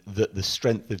mind that the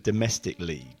strength of domestic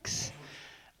leagues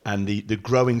and the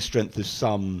growing strength of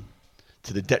some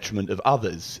to the detriment of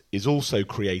others is also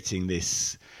creating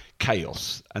this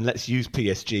chaos? And let's use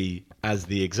PSG as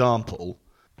the example.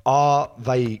 Are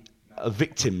they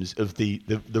victims of the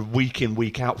week in,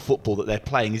 week out football that they're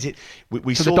playing? Is it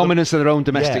we so saw the dominance of their own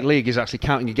domestic league is actually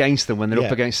counting against them when they're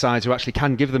up against sides who actually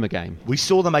can give them a game? We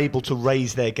saw them able to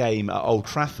raise their game at Old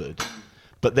Trafford,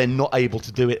 but they're not able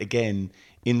to do it again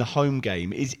in the home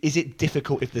game. Is it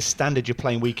difficult if the standard you're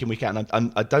playing week in, week out,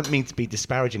 and I don't mean to be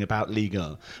disparaging about Ligue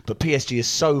 1, but PSG is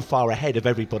so far ahead of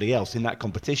everybody else in that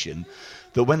competition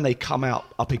that when they come out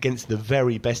up against the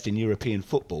very best in European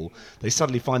football, they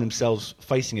suddenly find themselves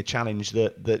facing a challenge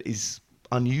that is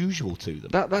unusual to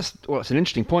them. That's an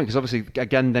interesting point, because obviously,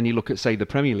 again, then you look at, say, the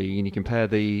Premier League and you compare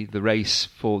the race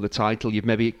for the title.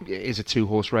 Maybe it is a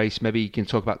 2-horse race. Maybe you can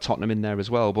talk about Tottenham in there as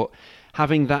well. But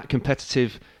having that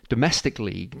competitive domestic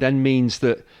league then means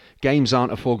that games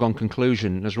aren't a foregone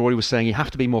conclusion. As Rory was saying, you have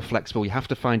to be more flexible. You have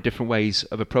to find different ways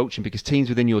of approaching, because teams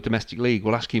within your domestic league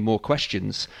will ask you more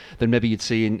questions than maybe you'd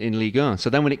see in Ligue 1. So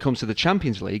then when it comes to the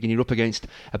Champions League and you're up against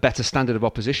a better standard of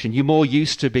opposition, you're more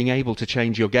used to being able to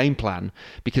change your game plan,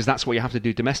 because that's what you have to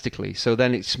do domestically. So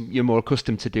then you're more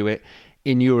accustomed to do it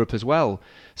in Europe as well.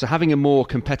 So having a more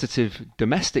competitive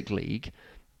domestic league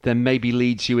then maybe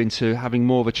leads you into having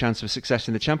more of a chance of success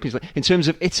in the Champions League. In terms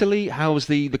of Italy, how's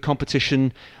the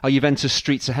competition? Are Juventus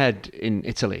streets ahead in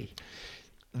Italy?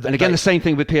 And again, the same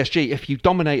thing with PSG. If you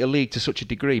dominate a league to such a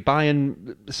degree,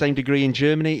 Bayern, the same degree in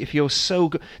Germany, if you're so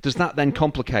good, does that then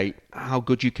complicate how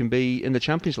good you can be in the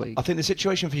Champions League? I think the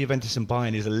situation for Juventus and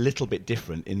Bayern is a little bit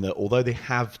different in that although they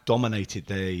have dominated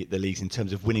the leagues in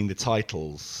terms of winning the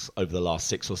titles over the last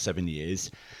 6 or 7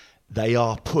 years, they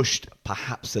are pushed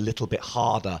perhaps a little bit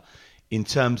harder in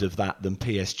terms of that than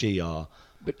PSG are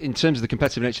But in terms of the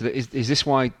competitive nature, is this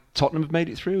why Tottenham have made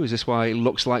it through? Is this why it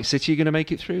looks like City are going to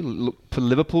make it through?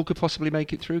 Liverpool could possibly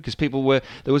make it through? Because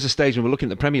there was a stage when we're looking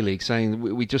at the Premier League saying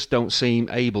we just don't seem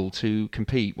able to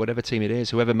compete, whatever team it is,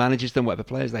 whoever manages them, whatever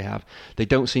players they have, they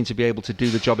don't seem to be able to do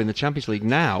the job in the Champions League.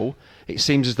 Now, it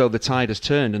seems as though the tide has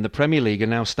turned and the Premier League are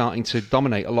now starting to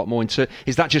dominate a lot more.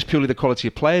 Is that just purely the quality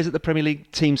of players that the Premier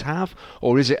League teams have?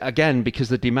 Or is it, again, because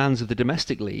the demands of the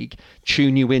domestic league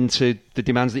tune you into the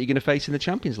demands that you're going to face in the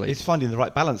Champions League? It's finding the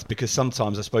right balance, because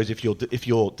sometimes, I suppose, if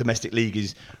your domestic league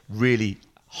is really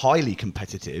highly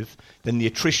competitive, then the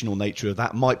attritional nature of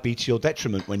that might be to your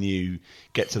detriment when you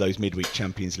get to those midweek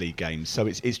Champions League games. So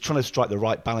it's trying to strike the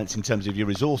right balance in terms of your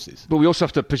resources. But we also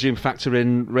have to factor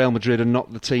in Real Madrid and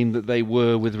not the team that they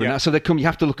were with Ronaldo. Yeah. So you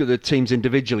have to look at the teams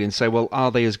individually and say, well,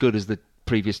 are they as good as the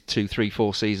previous 2, 3,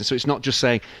 4 seasons? So it's not just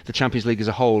saying the Champions League as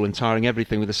a whole and tarring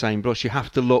everything with the same brush. You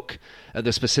have to look at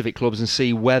the specific clubs and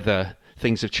see whether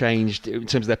things have changed in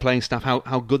terms of their playing staff, how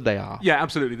good they are. Yeah,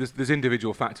 absolutely. There's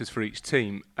individual factors for each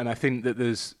team, and I think that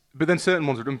but then certain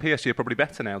ones, and PSG are probably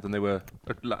better now than they were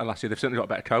last year. They've certainly got a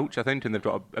better coach, I think, and they've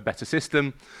got a better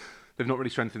system. They've not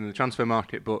really strengthened the transfer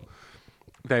market, but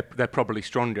they're probably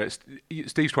stronger.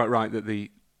 Steve's quite right that the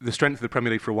strength of the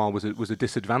Premier League for a while was a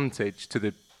disadvantage to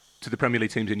the Premier League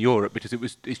teams in Europe, because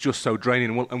it's just so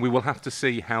draining, and we will have to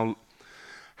see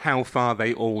how far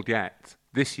they all get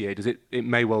this year. It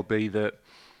may well be that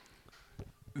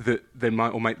they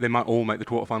might all make the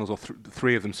quarterfinals, or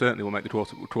three of them certainly will make the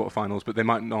quarterfinals, but they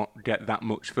might not get that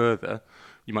much further.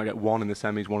 You might get one in the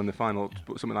semis, one in the final,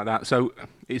 something like that. So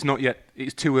it's not yet.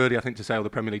 It's too early, I think, to say the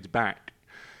Premier League's back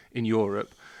in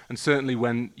Europe. And certainly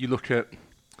when you look at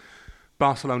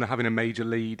Barcelona having a major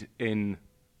lead in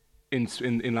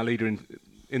La Liga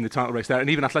in the title race there, and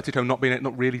even Atletico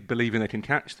not really believing they can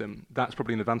catch them, that's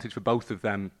probably an advantage for both of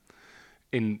them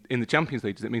in the Champions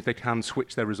League. It means they can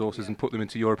switch their resources and put them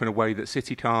into Europe in a way that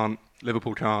City can't,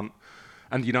 Liverpool can't,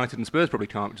 and United and Spurs probably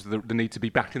can't, which is the need to be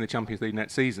back in the Champions League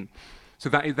next season. So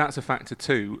that's a factor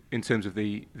too, in terms of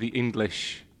the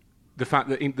fact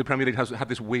that the Premier League has had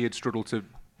this weird struggle to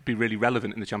be really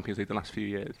relevant in the Champions League the last few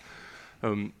years.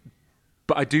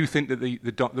 But I do think that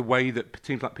the way that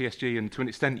teams like PSG and to an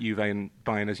extent Juve and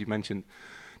Bayern, as you mentioned,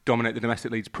 dominate the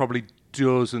domestic leagues probably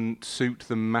doesn't suit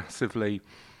them massively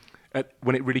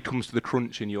when it really comes to the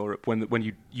crunch in Europe. When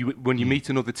you meet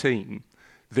another team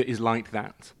that is like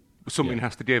that, something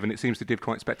has to give, and it seems to give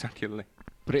quite spectacularly.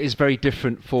 But it is very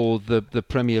different for the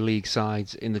Premier League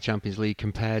sides in the Champions League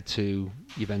compared to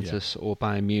Juventus or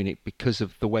Bayern Munich, because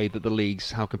of the way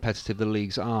that how competitive the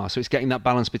leagues are. So it's getting that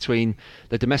balance between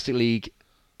the domestic league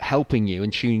helping you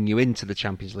and tuning you into the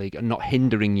Champions League and not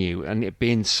hindering you, and it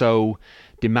being so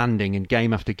demanding, and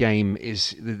game after game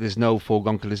there's no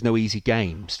foregone, there's no easy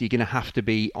games. You're going to have to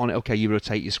be on it. Okay, you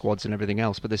rotate your squads and everything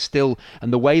else, but there's still,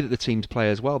 and the way that the teams play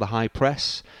as well, the high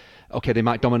press. Okay, they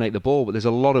might dominate the ball, but there's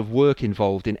a lot of work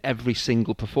involved in every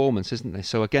single performance, isn't there?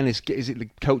 So again, is it the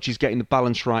coaches getting the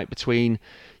balance right between,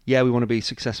 we want to be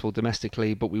successful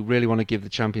domestically, but we really want to give the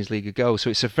Champions League a go. So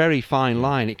it's a very fine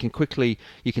line. It can quickly,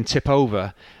 you can tip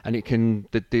over, and it can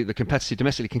the competitive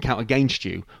domestically can count against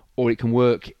you, or it can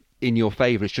work in your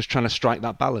favour. It's just trying to strike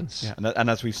that balance. Yeah, and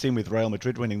as we've seen with Real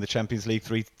Madrid winning the Champions League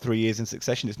three years in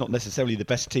succession, it's not necessarily the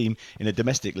best team in a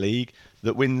domestic league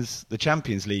that wins the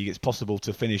Champions League. It's possible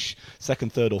to finish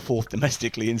second, third or fourth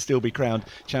domestically and still be crowned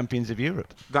champions of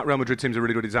Europe. That Real Madrid team's a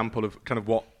really good example of kind of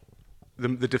what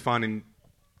the defining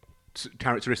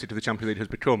characteristic of the Champions League has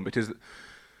become. It is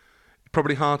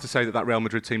probably hard to say that Real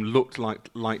Madrid team looked like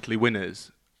likely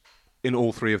winners in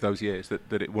all three of those years,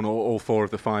 that it won all four of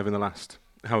the five in the last...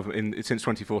 However, since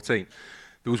 2014,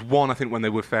 there was one, I think, when they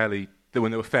were fairly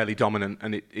dominant,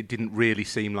 and it didn't really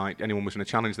seem like anyone was going to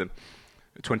challenge them.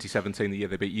 2017, the year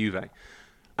they beat Juve,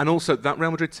 and also that Real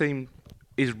Madrid team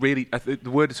is really, the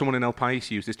word someone in El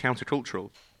País used is countercultural.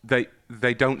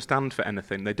 They don't stand for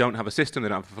anything. They don't have a system. They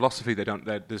don't have a philosophy.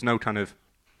 There's no kind of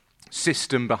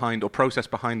system behind or process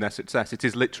behind their success. It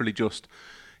is literally just,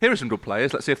 here are some good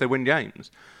players. Let's see if they win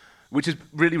games, which is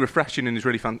really refreshing and is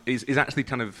really fun. Is actually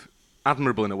kind of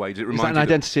admirable in a way. It is that an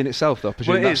identity in itself, though?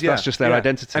 Well, that's just their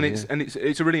identity, and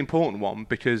it's a really important one,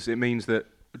 because it means that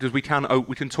we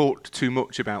can talk too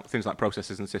much about things like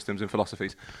processes and systems and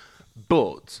philosophies,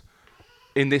 but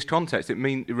in this context, it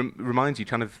reminds you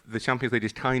kind of the Champions League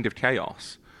is kind of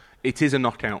chaos. It is a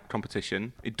knockout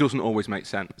competition. It doesn't always make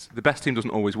sense. The best team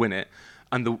doesn't always win it,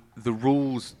 and the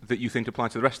rules that you think apply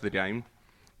to the rest of the game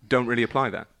don't really apply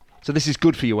there. So this is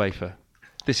good for UEFA.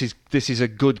 this is a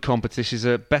good competition. This is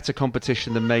a better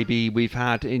competition than maybe we've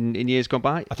had in years gone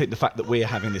by. I think the fact that we're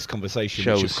having this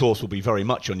conversation, which of course will be very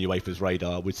much on UEFA's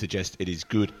radar, would suggest it is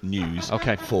good news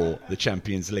for the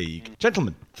Champions League.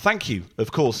 Gentlemen, thank you.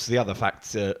 Of course, the other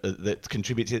fact that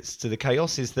contributed to the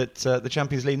chaos is that the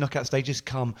Champions League knockout stages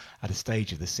come at a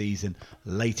stage of the season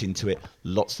late into it.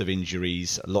 Lots of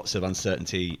injuries, lots of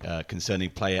uncertainty concerning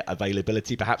player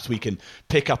availability. Perhaps we can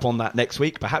pick up on that next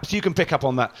week. Perhaps you can pick up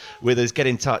on that with us. Get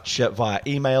in touch via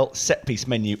email,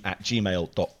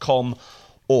 setpiecemenu@gmail.com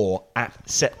or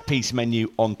 @setpiecemenu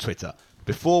on Twitter.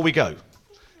 Before we go,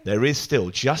 there is still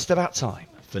just about time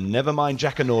for Nevermind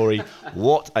Jackanory,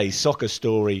 What a Soccer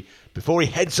Story, before he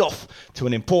heads off to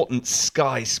an important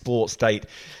Sky Sports date.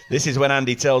 This is when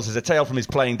Andy tells us a tale from his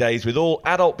playing days with all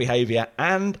adult behaviour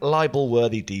and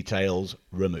libel-worthy details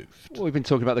removed. Well, we've been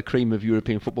talking about the cream of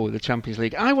European football with the Champions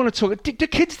League. I want to talk... Do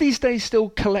kids these days still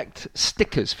collect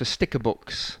stickers for sticker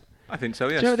books? I think so,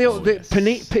 yes. Do you know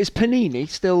is Panini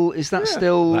still... Is that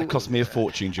still... That cost me a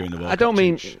fortune during the World Cup.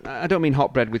 I don't mean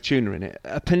hot bread with tuna in it.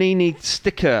 Panini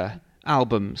sticker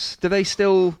albums, do they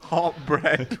still... Hot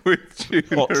bread with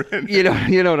tuna in it. You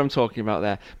know what I'm talking about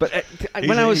there. But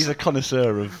he's a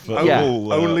connoisseur of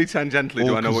only tangentially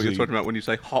do I know what you're talking about when you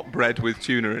say hot bread with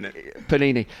tuna in it.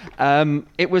 Panini.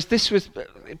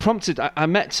 It prompted... I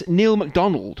met Neil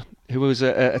McDonald, who was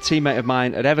a teammate of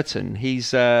mine at Everton. He's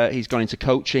gone into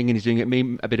coaching and he's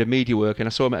doing a bit of media work, and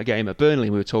I saw him at a game at Burnley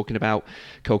and we were talking about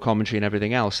co-commentary and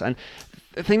everything else. And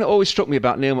the thing that always struck me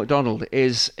about Neil McDonald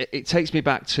is it takes me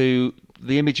back to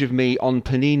the image of me on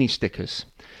Panini stickers.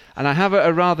 And I have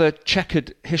a rather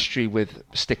checkered history with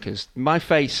stickers. My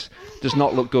face does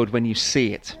not look good when you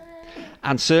see it.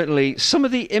 And certainly some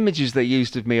of the images they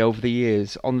used of me over the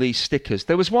years on these stickers.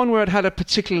 There was one where I'd had a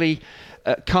particularly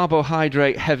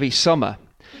carbohydrate-heavy summer.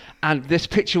 And this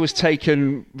picture was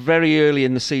taken very early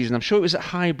in the season. I'm sure it was at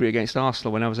Highbury against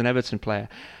Arsenal when I was an Everton player.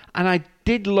 And I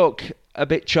did look a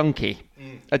bit chunky.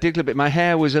 I did look a bit. My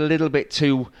hair was a little bit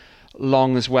too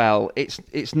long as well.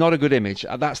 It's not a good image.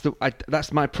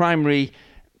 That's my primary.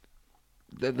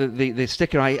 The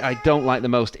sticker I don't like the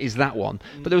most is that one.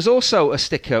 But there was also a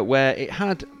sticker where it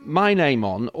had my name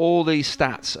on, all the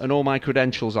stats and all my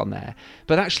credentials on there.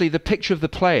 But actually, the picture of the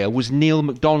player was Neil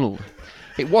McDonald.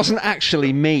 It wasn't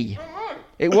actually me.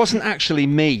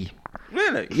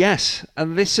 Really? Yes,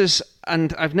 and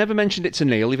I've never mentioned it to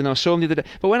Neil, even though I saw him the other day.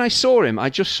 But when I saw him, I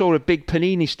just saw a big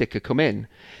Panini sticker come in,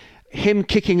 him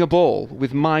kicking a ball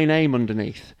with my name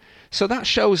underneath. So that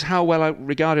shows how well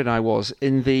regarded I was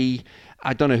in the...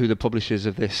 I don't know who the publishers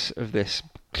of this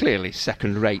clearly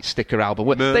second-rate sticker album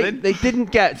were. They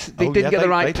didn't get the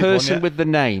right person with the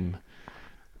name.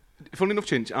 Funnily enough,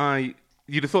 Chinch,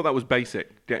 you'd have thought that was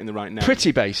basic, getting the right name.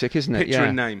 Pretty basic, isn't it? Picture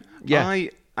and name. Yeah.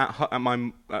 At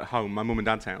home, my mum and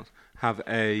dad's house, have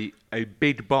a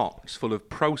big box full of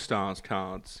Pro Stars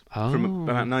cards from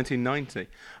about 1990,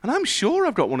 and I'm sure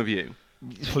I've got one of you.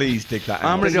 Please dig that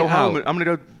out. I'm going to go home. I'm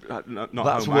going to go. Not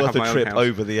That's home. worth a trip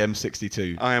over the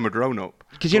M62. I am a grown-up.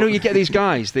 Because you get these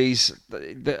guys, I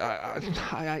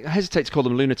hesitate to call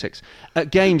them lunatics,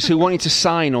 at games who want you to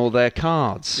sign all their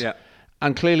cards. Yeah.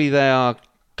 And clearly they are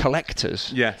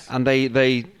collectors. Yes. And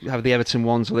they have the Everton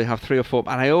ones, or they have 3 or 4.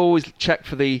 And I always check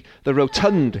for the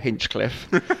rotund Hinchcliffe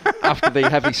after the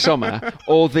heavy summer,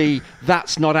 or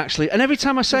that's not actually. And every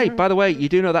time I say, by the way, you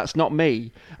do know that's not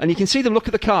me. And you can see them look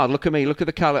at the card, look at me, look at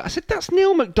the card. I said, that's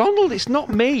Neil McDonald, it's not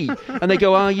me. And they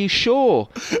go, are you sure?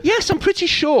 Yes, I'm pretty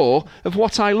sure of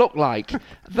what I look like.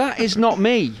 That is not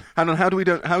me. And how do we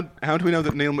know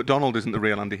that Neil McDonald isn't the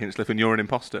real Andy Hinchcliffe and you're an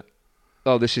imposter?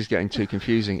 Oh, this is getting too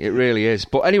confusing. It really is.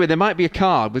 But anyway, there might be a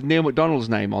card with Neil McDonald's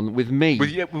name on with me.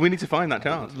 We need to find that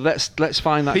card. Let's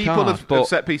find that People card. People of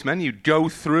Set Piece Menu, go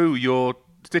through your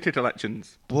sticker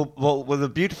collections. Well, with a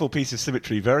beautiful piece of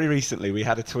symmetry, very recently we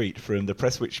had a tweet from the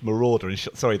Presswich Marauder, and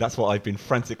sorry, that's what I've been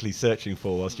frantically searching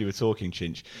for whilst you were talking,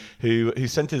 Chinch, who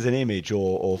sent us an image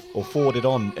or forwarded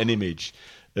on an image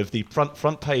of the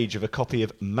front page of a copy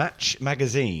of Match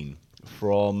magazine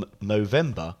from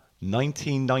November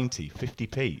 1990,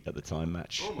 50p at the time,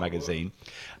 Match magazine.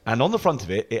 And on the front of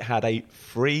it, it had a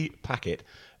free packet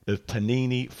of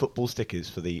Panini football stickers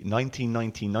for the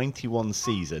 1990-91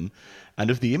 season.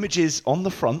 And of the images on the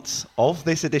front of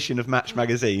this edition of Match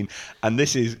magazine, and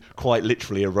this is quite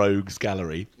literally a rogues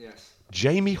gallery, yes.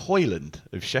 Jamie Hoyland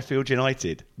of Sheffield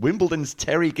United, Wimbledon's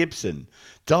Terry Gibson,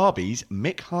 Derby's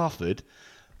Mick Harford,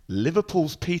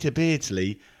 Liverpool's Peter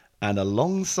Beardsley, and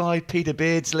alongside Peter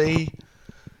Beardsley...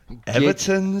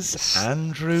 Everton's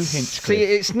Andrew Hinchcliffe. See,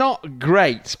 it's not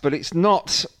great, but it's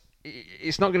not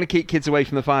it's not going to keep kids away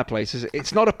from the fireplace.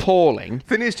 It's not appalling.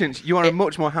 Thing is, Chinch, you are a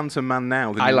much more handsome man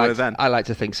now than you were then. I like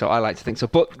to think so.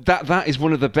 But that is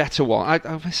one of the better ones.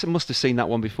 I must have seen that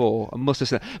one before. I must have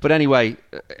seen that. But anyway,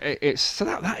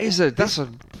 that is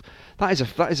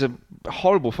a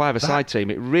horrible five-a-side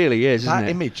team. It really is, isn't it? That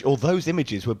image, or those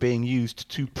images, were being used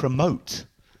to promote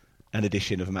an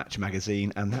edition of Match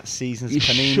Magazine and that season's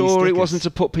Panini sure stickers. It wasn't to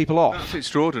put people off? That's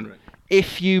extraordinary.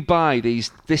 If you buy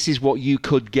these, this is what you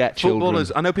could get, Footballers,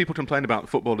 children. I know people complain about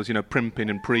footballers, primping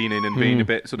and preening and being a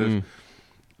bit sort of,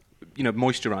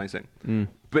 moisturising.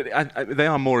 But they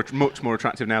are much more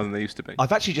attractive now than they used to be.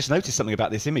 I've actually just noticed something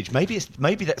about this image.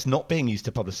 Maybe that's not being used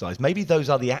to publicise. Maybe those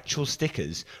are the actual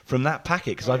stickers from that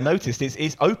packet, because I've noticed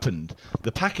it's opened.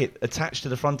 The packet attached to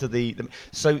the front of the...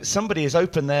 So somebody has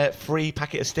opened their free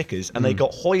packet of stickers and they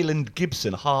got Hoyland,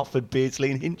 Gibson, Hartford,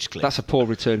 Beardsley and Hinchcliffe. That's a poor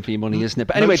return for your money, isn't it?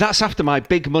 But anyway, that's after my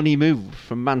big money move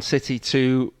from Man City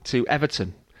to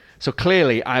Everton. So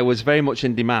clearly I was very much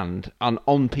in demand and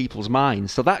on people's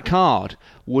minds. So that card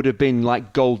would have been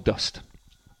like gold dust.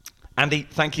 Andy,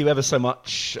 thank you ever so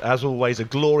much. As always, a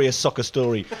glorious soccer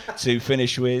story to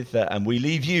finish with. And we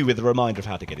leave you with a reminder of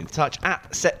how to get in touch at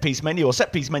setpiecemenu or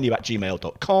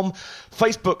setpiecemenu@gmail.com,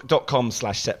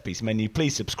 facebook.com/setpiecemenu.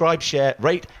 Please subscribe, share,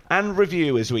 rate and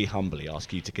review as we humbly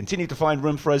ask you to continue to find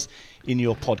room for us in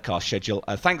your podcast schedule.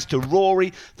 Thanks to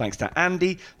Rory, thanks to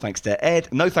Andy, thanks to Ed,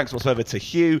 no thanks whatsoever to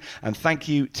Hugh, and thank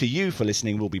you to you for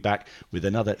listening. We'll be back with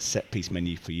another Set Piece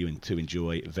Menu for you and to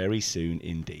enjoy very soon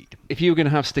indeed. If you were going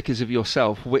to have stickers of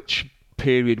yourself, which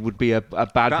period would be a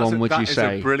bad one, would you say?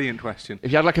 That is a brilliant question.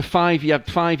 If you had like a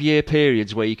 5-year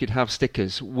periods where you could have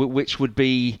stickers, which would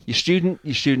be your student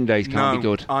days can't be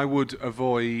good. I would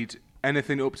avoid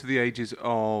anything up to the ages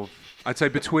of, I'd say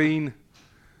between...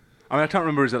 I can't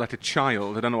remember as like a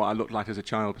child. I don't know what I looked like as a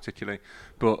child particularly,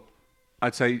 but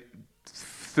I'd say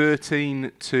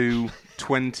 13 to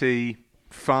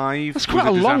 25. That's quite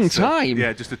a long time.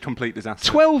 Yeah, just a complete disaster.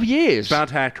 12 years. Bad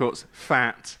haircuts,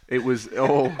 fat. It was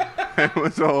all.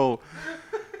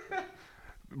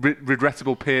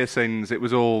 Regrettable piercings. It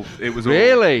was all.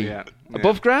 Really? Yeah.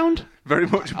 Above ground? Very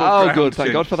much above ground. Oh, good.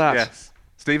 Thank God for that. Yes.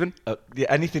 Stephen?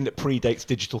 Anything that predates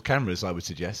digital cameras, I would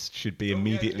suggest, should be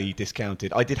immediately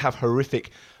discounted. I did have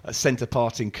horrific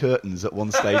centre-parting curtains at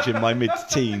one stage in my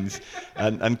mid-teens,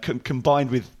 and combined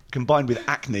with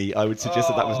acne, I would suggest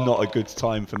that was not a good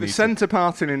time for me. The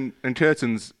centre-parting and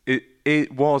curtains,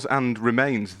 it was and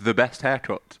remains the best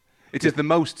haircut. It is the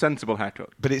most sensible haircut.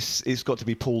 But it's got to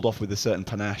be pulled off with a certain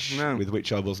panache with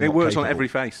which I was not It works capable. on every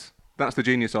face. That's the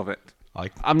genius of it.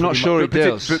 I'm not sure it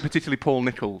does. But particularly Paul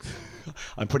Nicholls.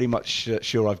 I'm pretty much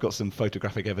sure I've got some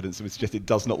photographic evidence that would suggest it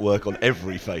does not work on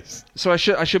every face. So I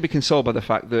should be consoled by the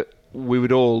fact that we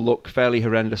would all look fairly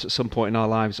horrendous at some point in our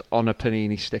lives on a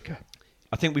Panini sticker.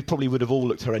 I think we probably would have all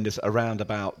looked horrendous around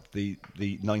about the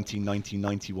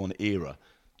 1990-91 era.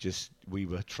 Just we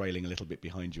were trailing a little bit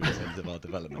behind you in terms of our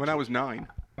development. When I was 9.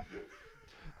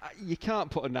 You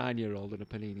can't put a 9-year-old on a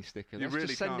Panini sticker. You That's really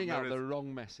just sending can't. out the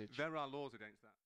wrong message. There are laws against that.